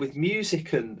correlation there with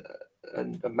music and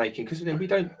making, because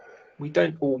we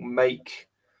don't all make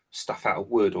stuff out of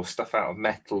wood or stuff out of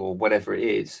metal or whatever it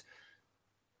is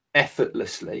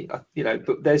effortlessly, you know,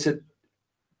 but there's a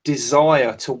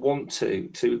desire to want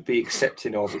to be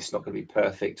accepting of it's not going to be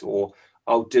perfect, or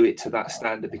I'll do it to that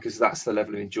standard because that's the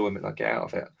level of enjoyment I get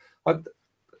out of it.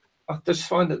 I just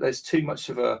find that there's too much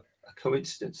of a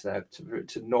coincidence there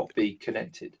to not be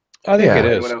connected. I think it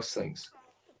is. Anyone else thinks?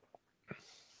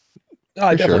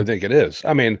 I definitely think it is.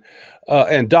 I mean,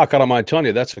 and Doc, I don't mind telling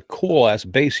you, that's a cool ass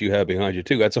bass you have behind you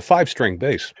too. That's a 5-string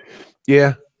bass.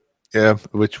 Yeah,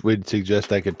 which would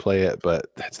suggest I could play it, but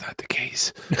that's not the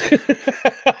case.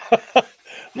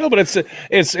 No, but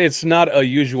it's not a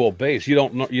usual bass. You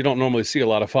don't normally see a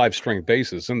lot of 5-string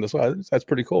basses, and that's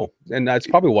pretty cool. And that's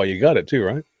probably why you got it too,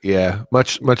 right? Yeah,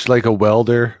 much like a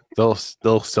welder, they'll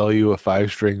sell you a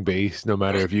 5-string bass no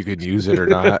matter if you can use it or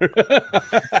not.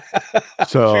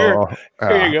 So sure.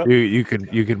 Here you go.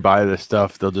 You can buy this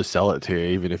stuff. They'll just sell it to you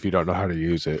even if you don't know how to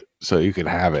use it. So you can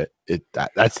have it.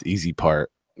 That's the easy part.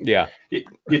 Yeah,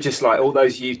 you're just like all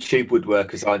those YouTube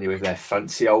woodworkers, aren't you, with their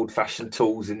fancy old-fashioned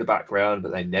tools in the background,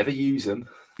 but they never use them.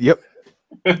 Yep.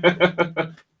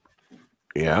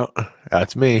 Yeah,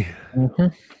 that's me.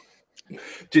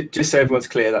 Just so everyone's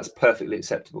clear, that's perfectly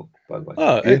acceptable, by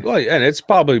the way. And it's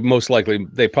probably most likely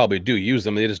they probably do use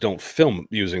them. They just don't film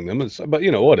using them. But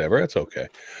you know, whatever, it's okay.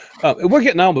 We're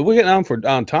getting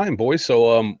on time, boys.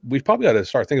 So we probably got to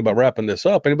start thinking about wrapping this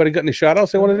up. Anybody got any shout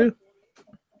outs they want to do?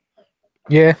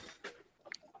 Yeah.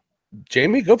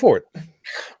 Jamie, go for it.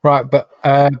 Right, but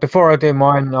before I do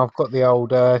mine, I've got the old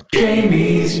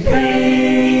Jamie's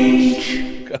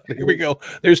page. God, here we go.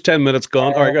 There's 10 minutes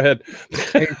gone. All right, go ahead.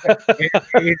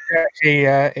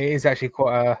 It is actually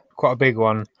quite a big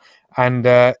one, and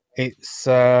it's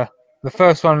the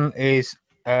first one is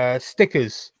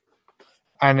stickers,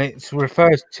 and it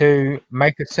refers to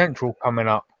Maker Central coming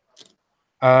up.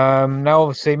 Now,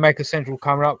 obviously, Maker Central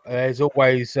coming up. There's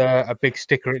always a big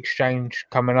sticker exchange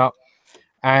coming up,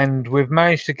 and we've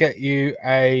managed to get you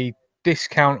a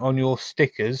discount on your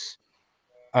stickers.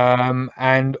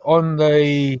 And on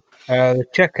the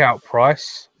checkout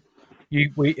price, you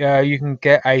can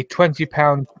get a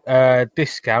 £20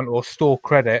 discount or store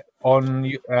credit on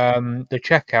the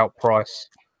checkout price.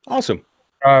 Awesome.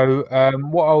 So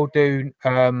what I'll do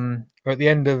at the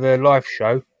end of the live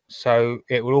show, so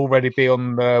it will already be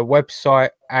on the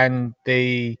website and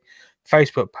the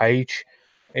Facebook page,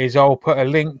 is I'll put a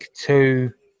link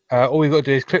to all you've got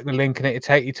to do is click the link and it'll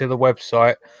take you to the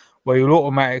website where you'll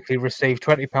automatically receive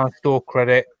 £20 store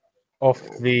credit off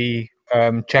the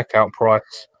checkout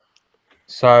price.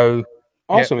 So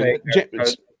Awesome.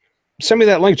 Send me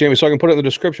that link, Jamie, so I can put it in the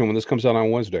description when this comes out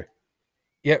on Wednesday.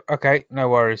 Yep. Okay. No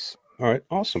worries. All right.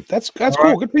 Awesome. That's cool.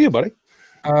 Right. Good for you, buddy.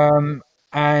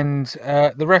 And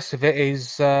the rest of it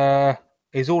is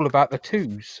all about the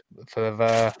twos for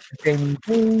the gaming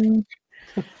twos.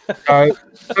 So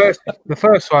the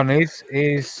first one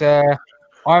is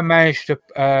I managed to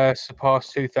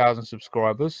surpass 2,000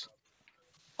 subscribers.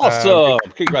 Awesome.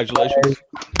 Congratulations.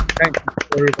 Thank you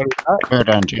to everybody for that. Well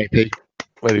done, JP.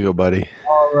 Way to go, buddy.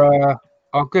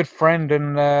 Our good friend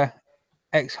and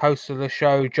ex-host of the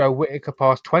show, Joe Whittaker,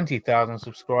 passed 20,000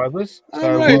 subscribers.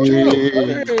 So All right, Joe.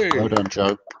 Hey. Hey. Well done,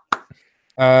 Joe.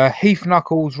 Heath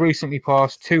Knuckles recently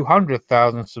passed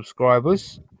 200,000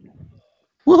 subscribers.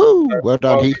 Woohoo! Well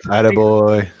done, Heath.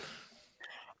 Attaboy.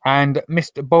 And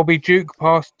Mr. Bobby Duke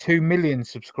passed 2 million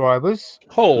subscribers.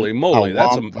 Holy moly.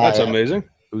 Oh, That's amazing.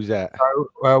 Who's that?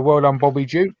 So, well done, Bobby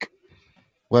Duke.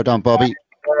 Well done, Bobby.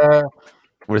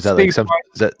 What is that Steve like? Some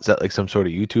is that like some sort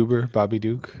of YouTuber, Bobby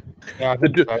Duke? Yeah, I The,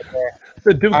 think Du- so, yeah.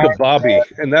 the Duke of Bobby.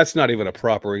 And that's not even a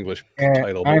proper English Yeah,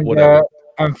 title, but and, whatever.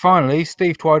 And finally,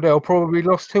 Steve Twidell probably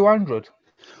lost 200.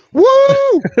 Woo!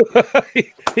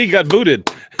 He got booted,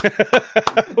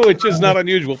 which is not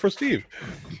unusual for Steve.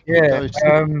 Yeah.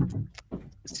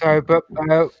 But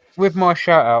with my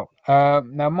shout out,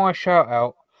 now my shout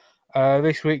out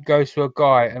this week goes to a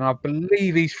guy, and I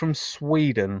believe he's from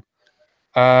Sweden.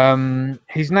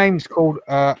 His name's called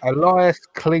Elias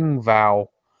Klingvall,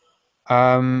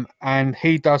 and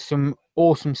he does some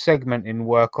awesome segmenting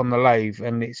work on the lathe,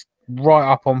 and it's right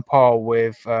up on par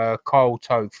with Kyle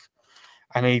Toth.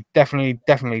 And he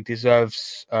definitely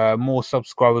deserves more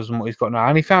subscribers than what he's got now.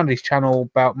 And he found his channel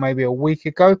about maybe a week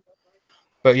ago.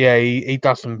 But yeah, he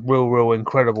does some real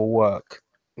incredible work.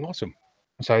 Awesome.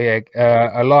 So yeah,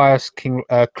 Elias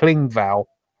Klingvall.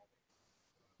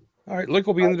 All right, link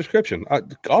will be in the description.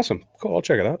 Awesome. Cool. I'll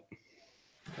check it out.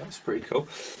 That's pretty cool.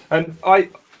 And I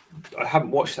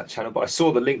haven't watched that channel, but I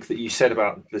saw the link that you said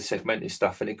about the segmented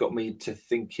stuff, and it got me to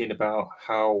thinking about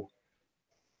how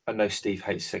I know Steve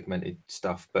hates segmented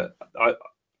stuff, but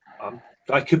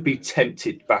I could be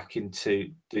tempted back into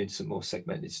doing some more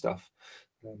segmented stuff.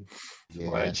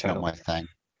 Yeah, it's not my thing.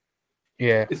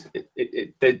 Yeah,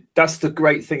 that's the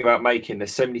great thing about making.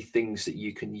 There's so many things that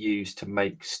you can use to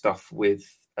make stuff with,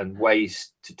 and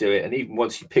ways to do it. And even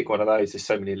once you pick one of those, there's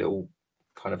so many little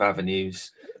kind of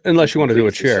avenues. Unless you want to do a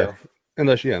Increase chair. yourself.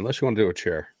 Unless you want to do a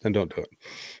chair, then don't do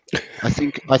it. I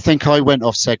think I went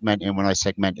off segmenting when I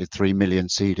segmented 3 million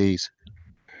CDs.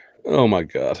 Oh my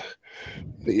God.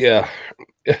 Yeah.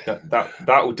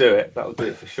 That will do it. That will do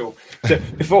it for sure.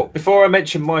 So before I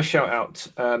mention my shout out,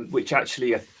 which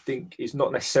actually I think is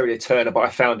not necessarily a turner, but I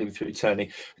found him through turning.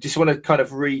 I just want to kind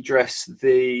of redress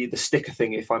the sticker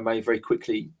thing, if I may, very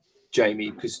quickly, Jamie,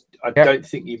 because I don't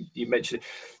think you mentioned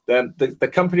it. The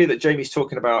company that Jamie's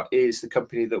talking about is the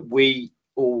company that we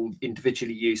all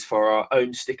individually use for our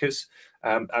own stickers,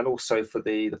 and also for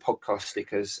the podcast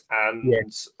stickers,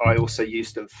 and I also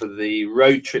use them for the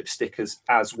road trip stickers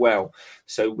as well,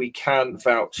 so we can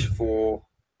vouch for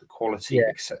the quality,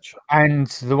 etc. and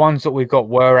the ones that we got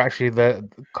were actually the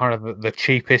kind of the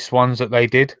cheapest ones that they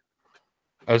did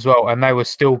as well, and they were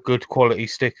still good quality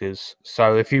stickers.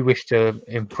 So if you wish to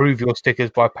improve your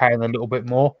stickers by paying a little bit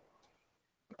more,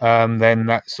 then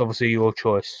that's obviously your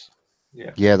choice.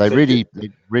 Yeah, they're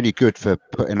really good for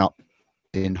putting up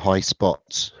in high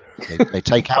spots. They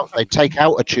take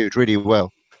altitude really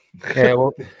well. Yeah,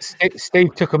 well,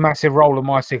 Steve took a massive roll of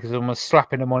my stickers and was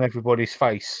slapping them on everybody's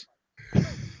face.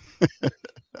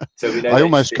 So we know I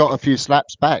almost got a few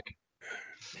slaps back.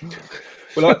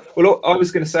 Well, I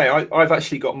was going to say I've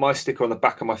actually got my sticker on the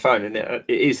back of my phone, and it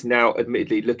is now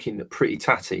admittedly looking pretty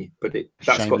tatty, but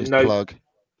that's got no plug.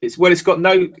 It's got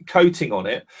no coating on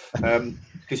it,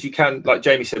 because you can, like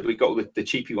Jamie said, we got with the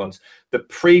cheapy ones. The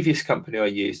previous company I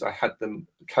used, I had them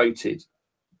coated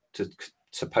to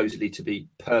supposedly to be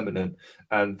permanent,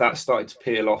 and that started to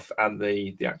peel off, and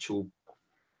the actual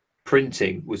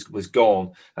printing was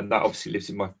gone, and that obviously lives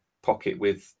in my pocket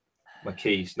with my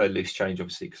keys. No loose change,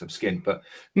 obviously, because I'm skint, but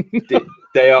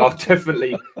they are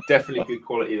definitely good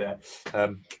quality there.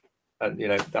 And you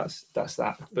know, that's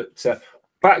that. But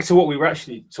back to what we were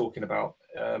actually talking about,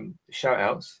 shout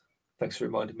outs. Thanks for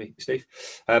reminding me, Steve.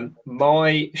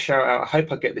 My shout out, I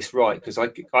hope I get this right, because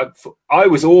I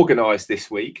was organised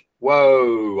this week.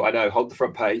 Whoa, I know, hold the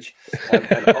front page. And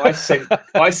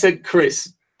I sent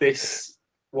Chris this,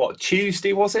 what,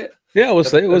 Tuesday was it? Yeah, it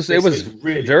was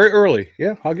really very early.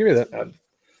 Yeah, I'll give you that.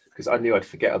 Because I knew I'd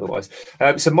forget otherwise.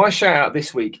 So my shout out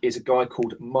this week is a guy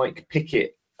called Mike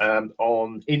Pickett.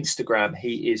 On Instagram,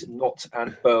 he is Knot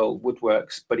and Burl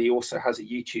Woodworks, but he also has a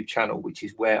YouTube channel, which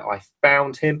is where I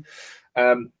found him,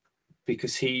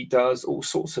 because he does all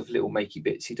sorts of little makey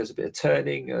bits. He does a bit of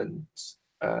turning and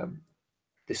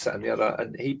this, that, and the other.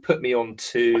 And he put me on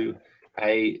to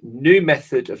a new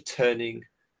method of turning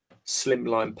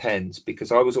slimline pens,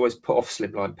 because I was always put off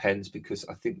slimline pens because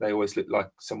I think they always look like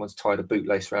someone's tied a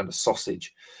bootlace around a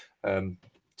sausage.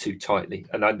 Too tightly,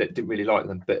 and I didn't really like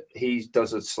them, but he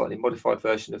does a slightly modified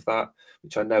version of that,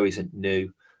 which I know isn't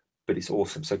new, but it's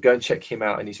awesome. So go and check him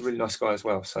out, and he's a really nice guy as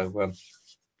well. So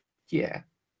yeah,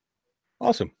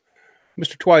 awesome.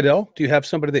 Mr. Twidell, do you have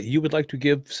somebody that you would like to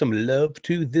give some love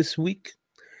to this week,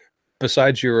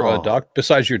 besides your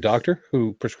besides your doctor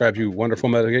who prescribed you wonderful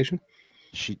medication?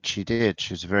 She did.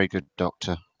 She was a very good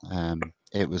doctor.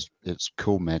 It's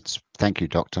cool meds. Thank you,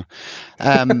 doctor.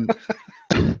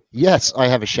 Yes, I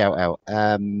have a shout out.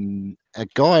 A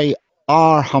guy,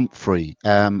 R. Humphrey.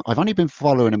 I've only been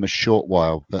following him a short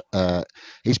while, but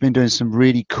he's been doing some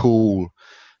really cool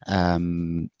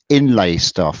inlay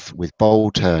stuff with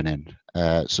bowl turning.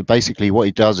 So basically what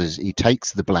he does is he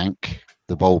takes the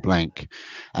bowl blank,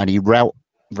 and he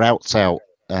routes out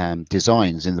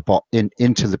designs in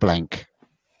into the blank.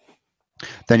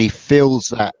 Then he fills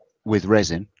that with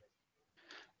resin,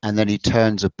 and then he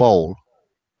turns a bowl,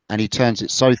 and he turns it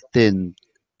so thin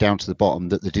down to the bottom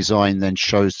that the design then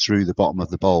shows through the bottom of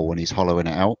the bowl when he's hollowing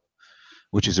it out,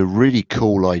 which is a really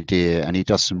cool idea. And he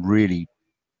does some really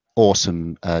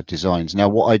awesome designs. Now,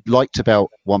 what I liked about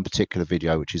one particular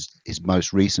video, which is his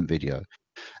most recent video,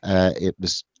 it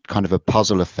was kind of a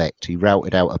puzzle effect. He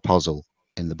routed out a puzzle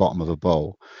in the bottom of a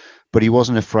bowl, but he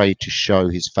wasn't afraid to show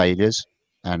his failures.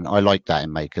 And I like that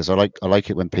in makers. I like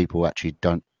it when people actually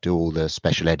don't do all the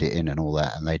special editing and all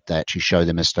that, and they actually show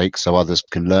their mistakes so others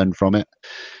can learn from it.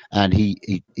 And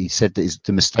he said that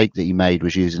the mistake that he made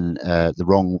was using the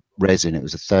wrong resin. It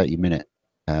was a 30-minute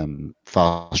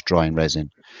fast drying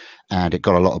resin, and it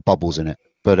got a lot of bubbles in it.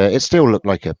 But it still looked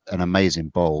like an amazing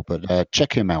bowl. But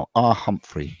check him out, R.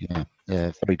 Humphrey.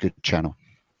 Yeah, very good channel.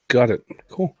 Got it.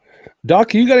 Cool.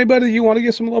 Doc, you got anybody that you want to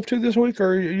give some love to this week,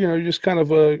 or just kind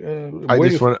of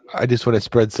I just want to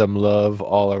spread some love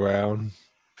all around.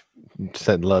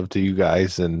 Send love to you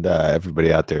guys and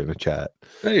everybody out there in the chat.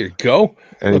 There you go.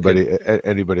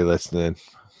 Anybody listening?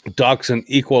 Doc's an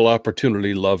equal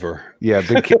opportunity lover. Yeah,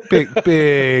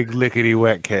 big lickety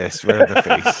wet kiss right in the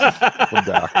face from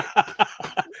Doc.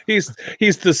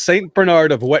 He's the Saint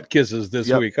Bernard of wet kisses this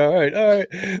week. All right.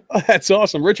 That's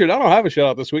awesome. Richard, I don't have a shout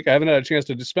out this week. I haven't had a chance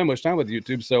to spend much time with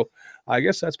YouTube, so I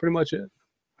guess that's pretty much it.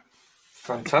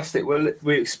 Fantastic. Well,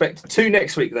 we expect 2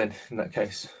 next week then, in that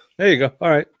case. There you go. All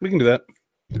right, we can do that.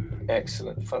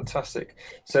 Excellent. Fantastic.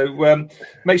 So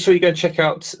make sure you go and check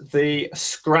out the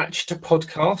Scratched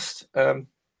podcast,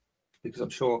 because I'm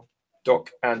sure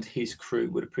Doc and his crew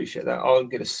would appreciate that. I'm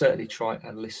going to certainly try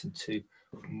and listen to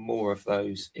more of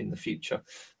those in the future.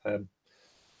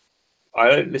 I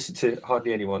don't listen to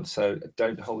hardly anyone, so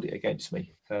don't hold it against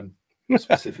me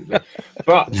specifically.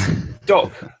 But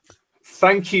Doc,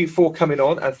 thank you for coming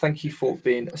on, and thank you for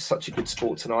being such a good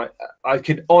sport tonight. I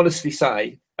can honestly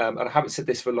say, and I haven't said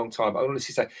this for a long time, I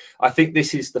honestly say, I think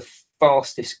this is the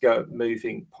fastest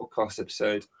moving podcast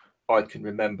episode I can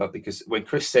remember, because when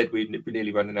Chris said we're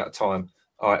nearly running out of time,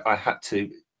 I had to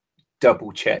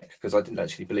double check, because I didn't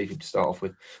actually believe him to start off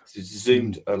with. So it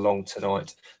zoomed along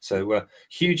tonight. So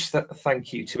huge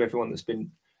thank you to everyone that's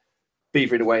been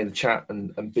beavering away in the chat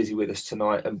and busy with us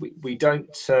tonight. And we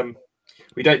don't do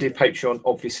Patreon,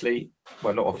 obviously.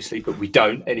 Well, not obviously, but we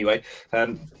don't anyway.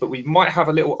 But we might have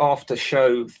a little after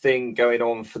show thing going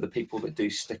on for the people that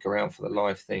do stick around for the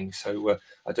live thing. So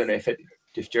I don't know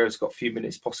if Jared's got a few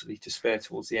minutes possibly to spare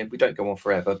towards the end. We don't go on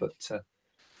forever, but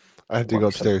I have to go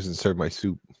upstairs and serve my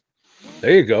soup.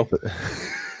 There you go.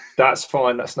 That's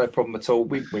fine. That's no problem at all.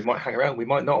 We might hang around. We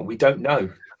might not. We don't know.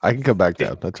 I can come back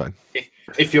down. That's fine.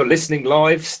 If you're listening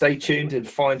live, stay tuned and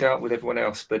find out with everyone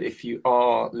else. But if you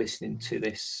are listening to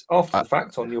this after the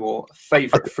fact on your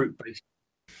favourite fruit-based,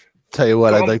 Tell you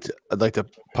what, Go I'd like to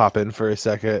pop in for a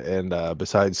second, and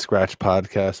besides Scratch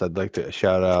Podcast, I'd like to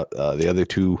shout out the other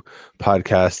 2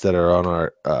 podcasts that are on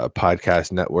our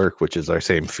podcast network, which is our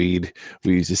same feed.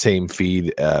 We use the same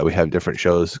feed. We have different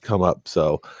shows come up.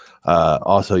 So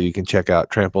also you can check out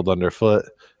Trampled Underfoot,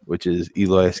 which is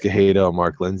Eloy Escajeda and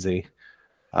Mark Lindsay.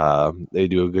 They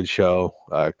do a good show,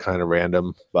 kind of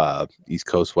random, East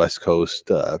Coast, West Coast,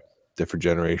 different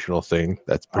generational thing.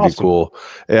 That's pretty Awesome. cool.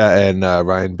 Yeah, and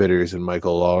Ryan Bitters and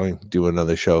Michael Long do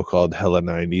another show called Hella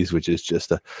 90s, which is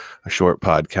just a short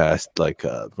podcast, like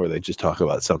where they just talk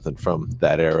about something from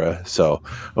that era. So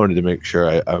I wanted to make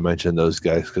sure I mentioned those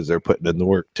guys because they're putting in the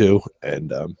work too.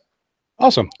 And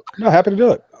Awesome. No, happy to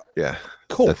do it. yeah,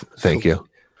 Cool. Thank you.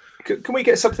 can we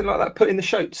get something like that put in the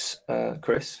shows,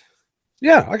 Chris?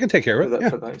 Yeah, I can take care of it.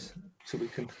 For those, so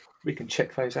we can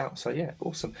check those out. So yeah,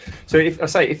 awesome. So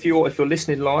if you're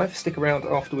listening live, stick around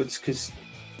afterwards because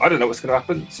I don't know what's going to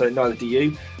happen. So neither do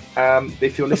you.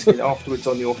 If you're listening afterwards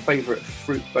on your favourite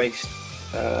fruit-based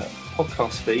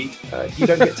podcast feed, you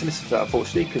don't get to listen to that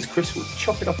unfortunately because Chris will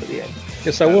chop it up at the end.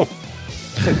 Yes, I will.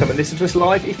 So come and listen to us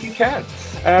live if you can.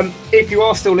 If you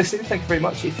are still listening, thank you very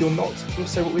much. If you're not, we'll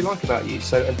say what we like about you.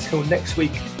 So until next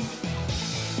week,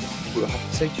 we'll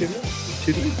have to say cheerio.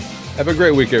 Toodaloo. Have a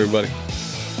great week, everybody.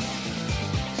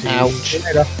 Ouch.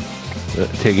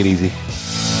 Take it easy.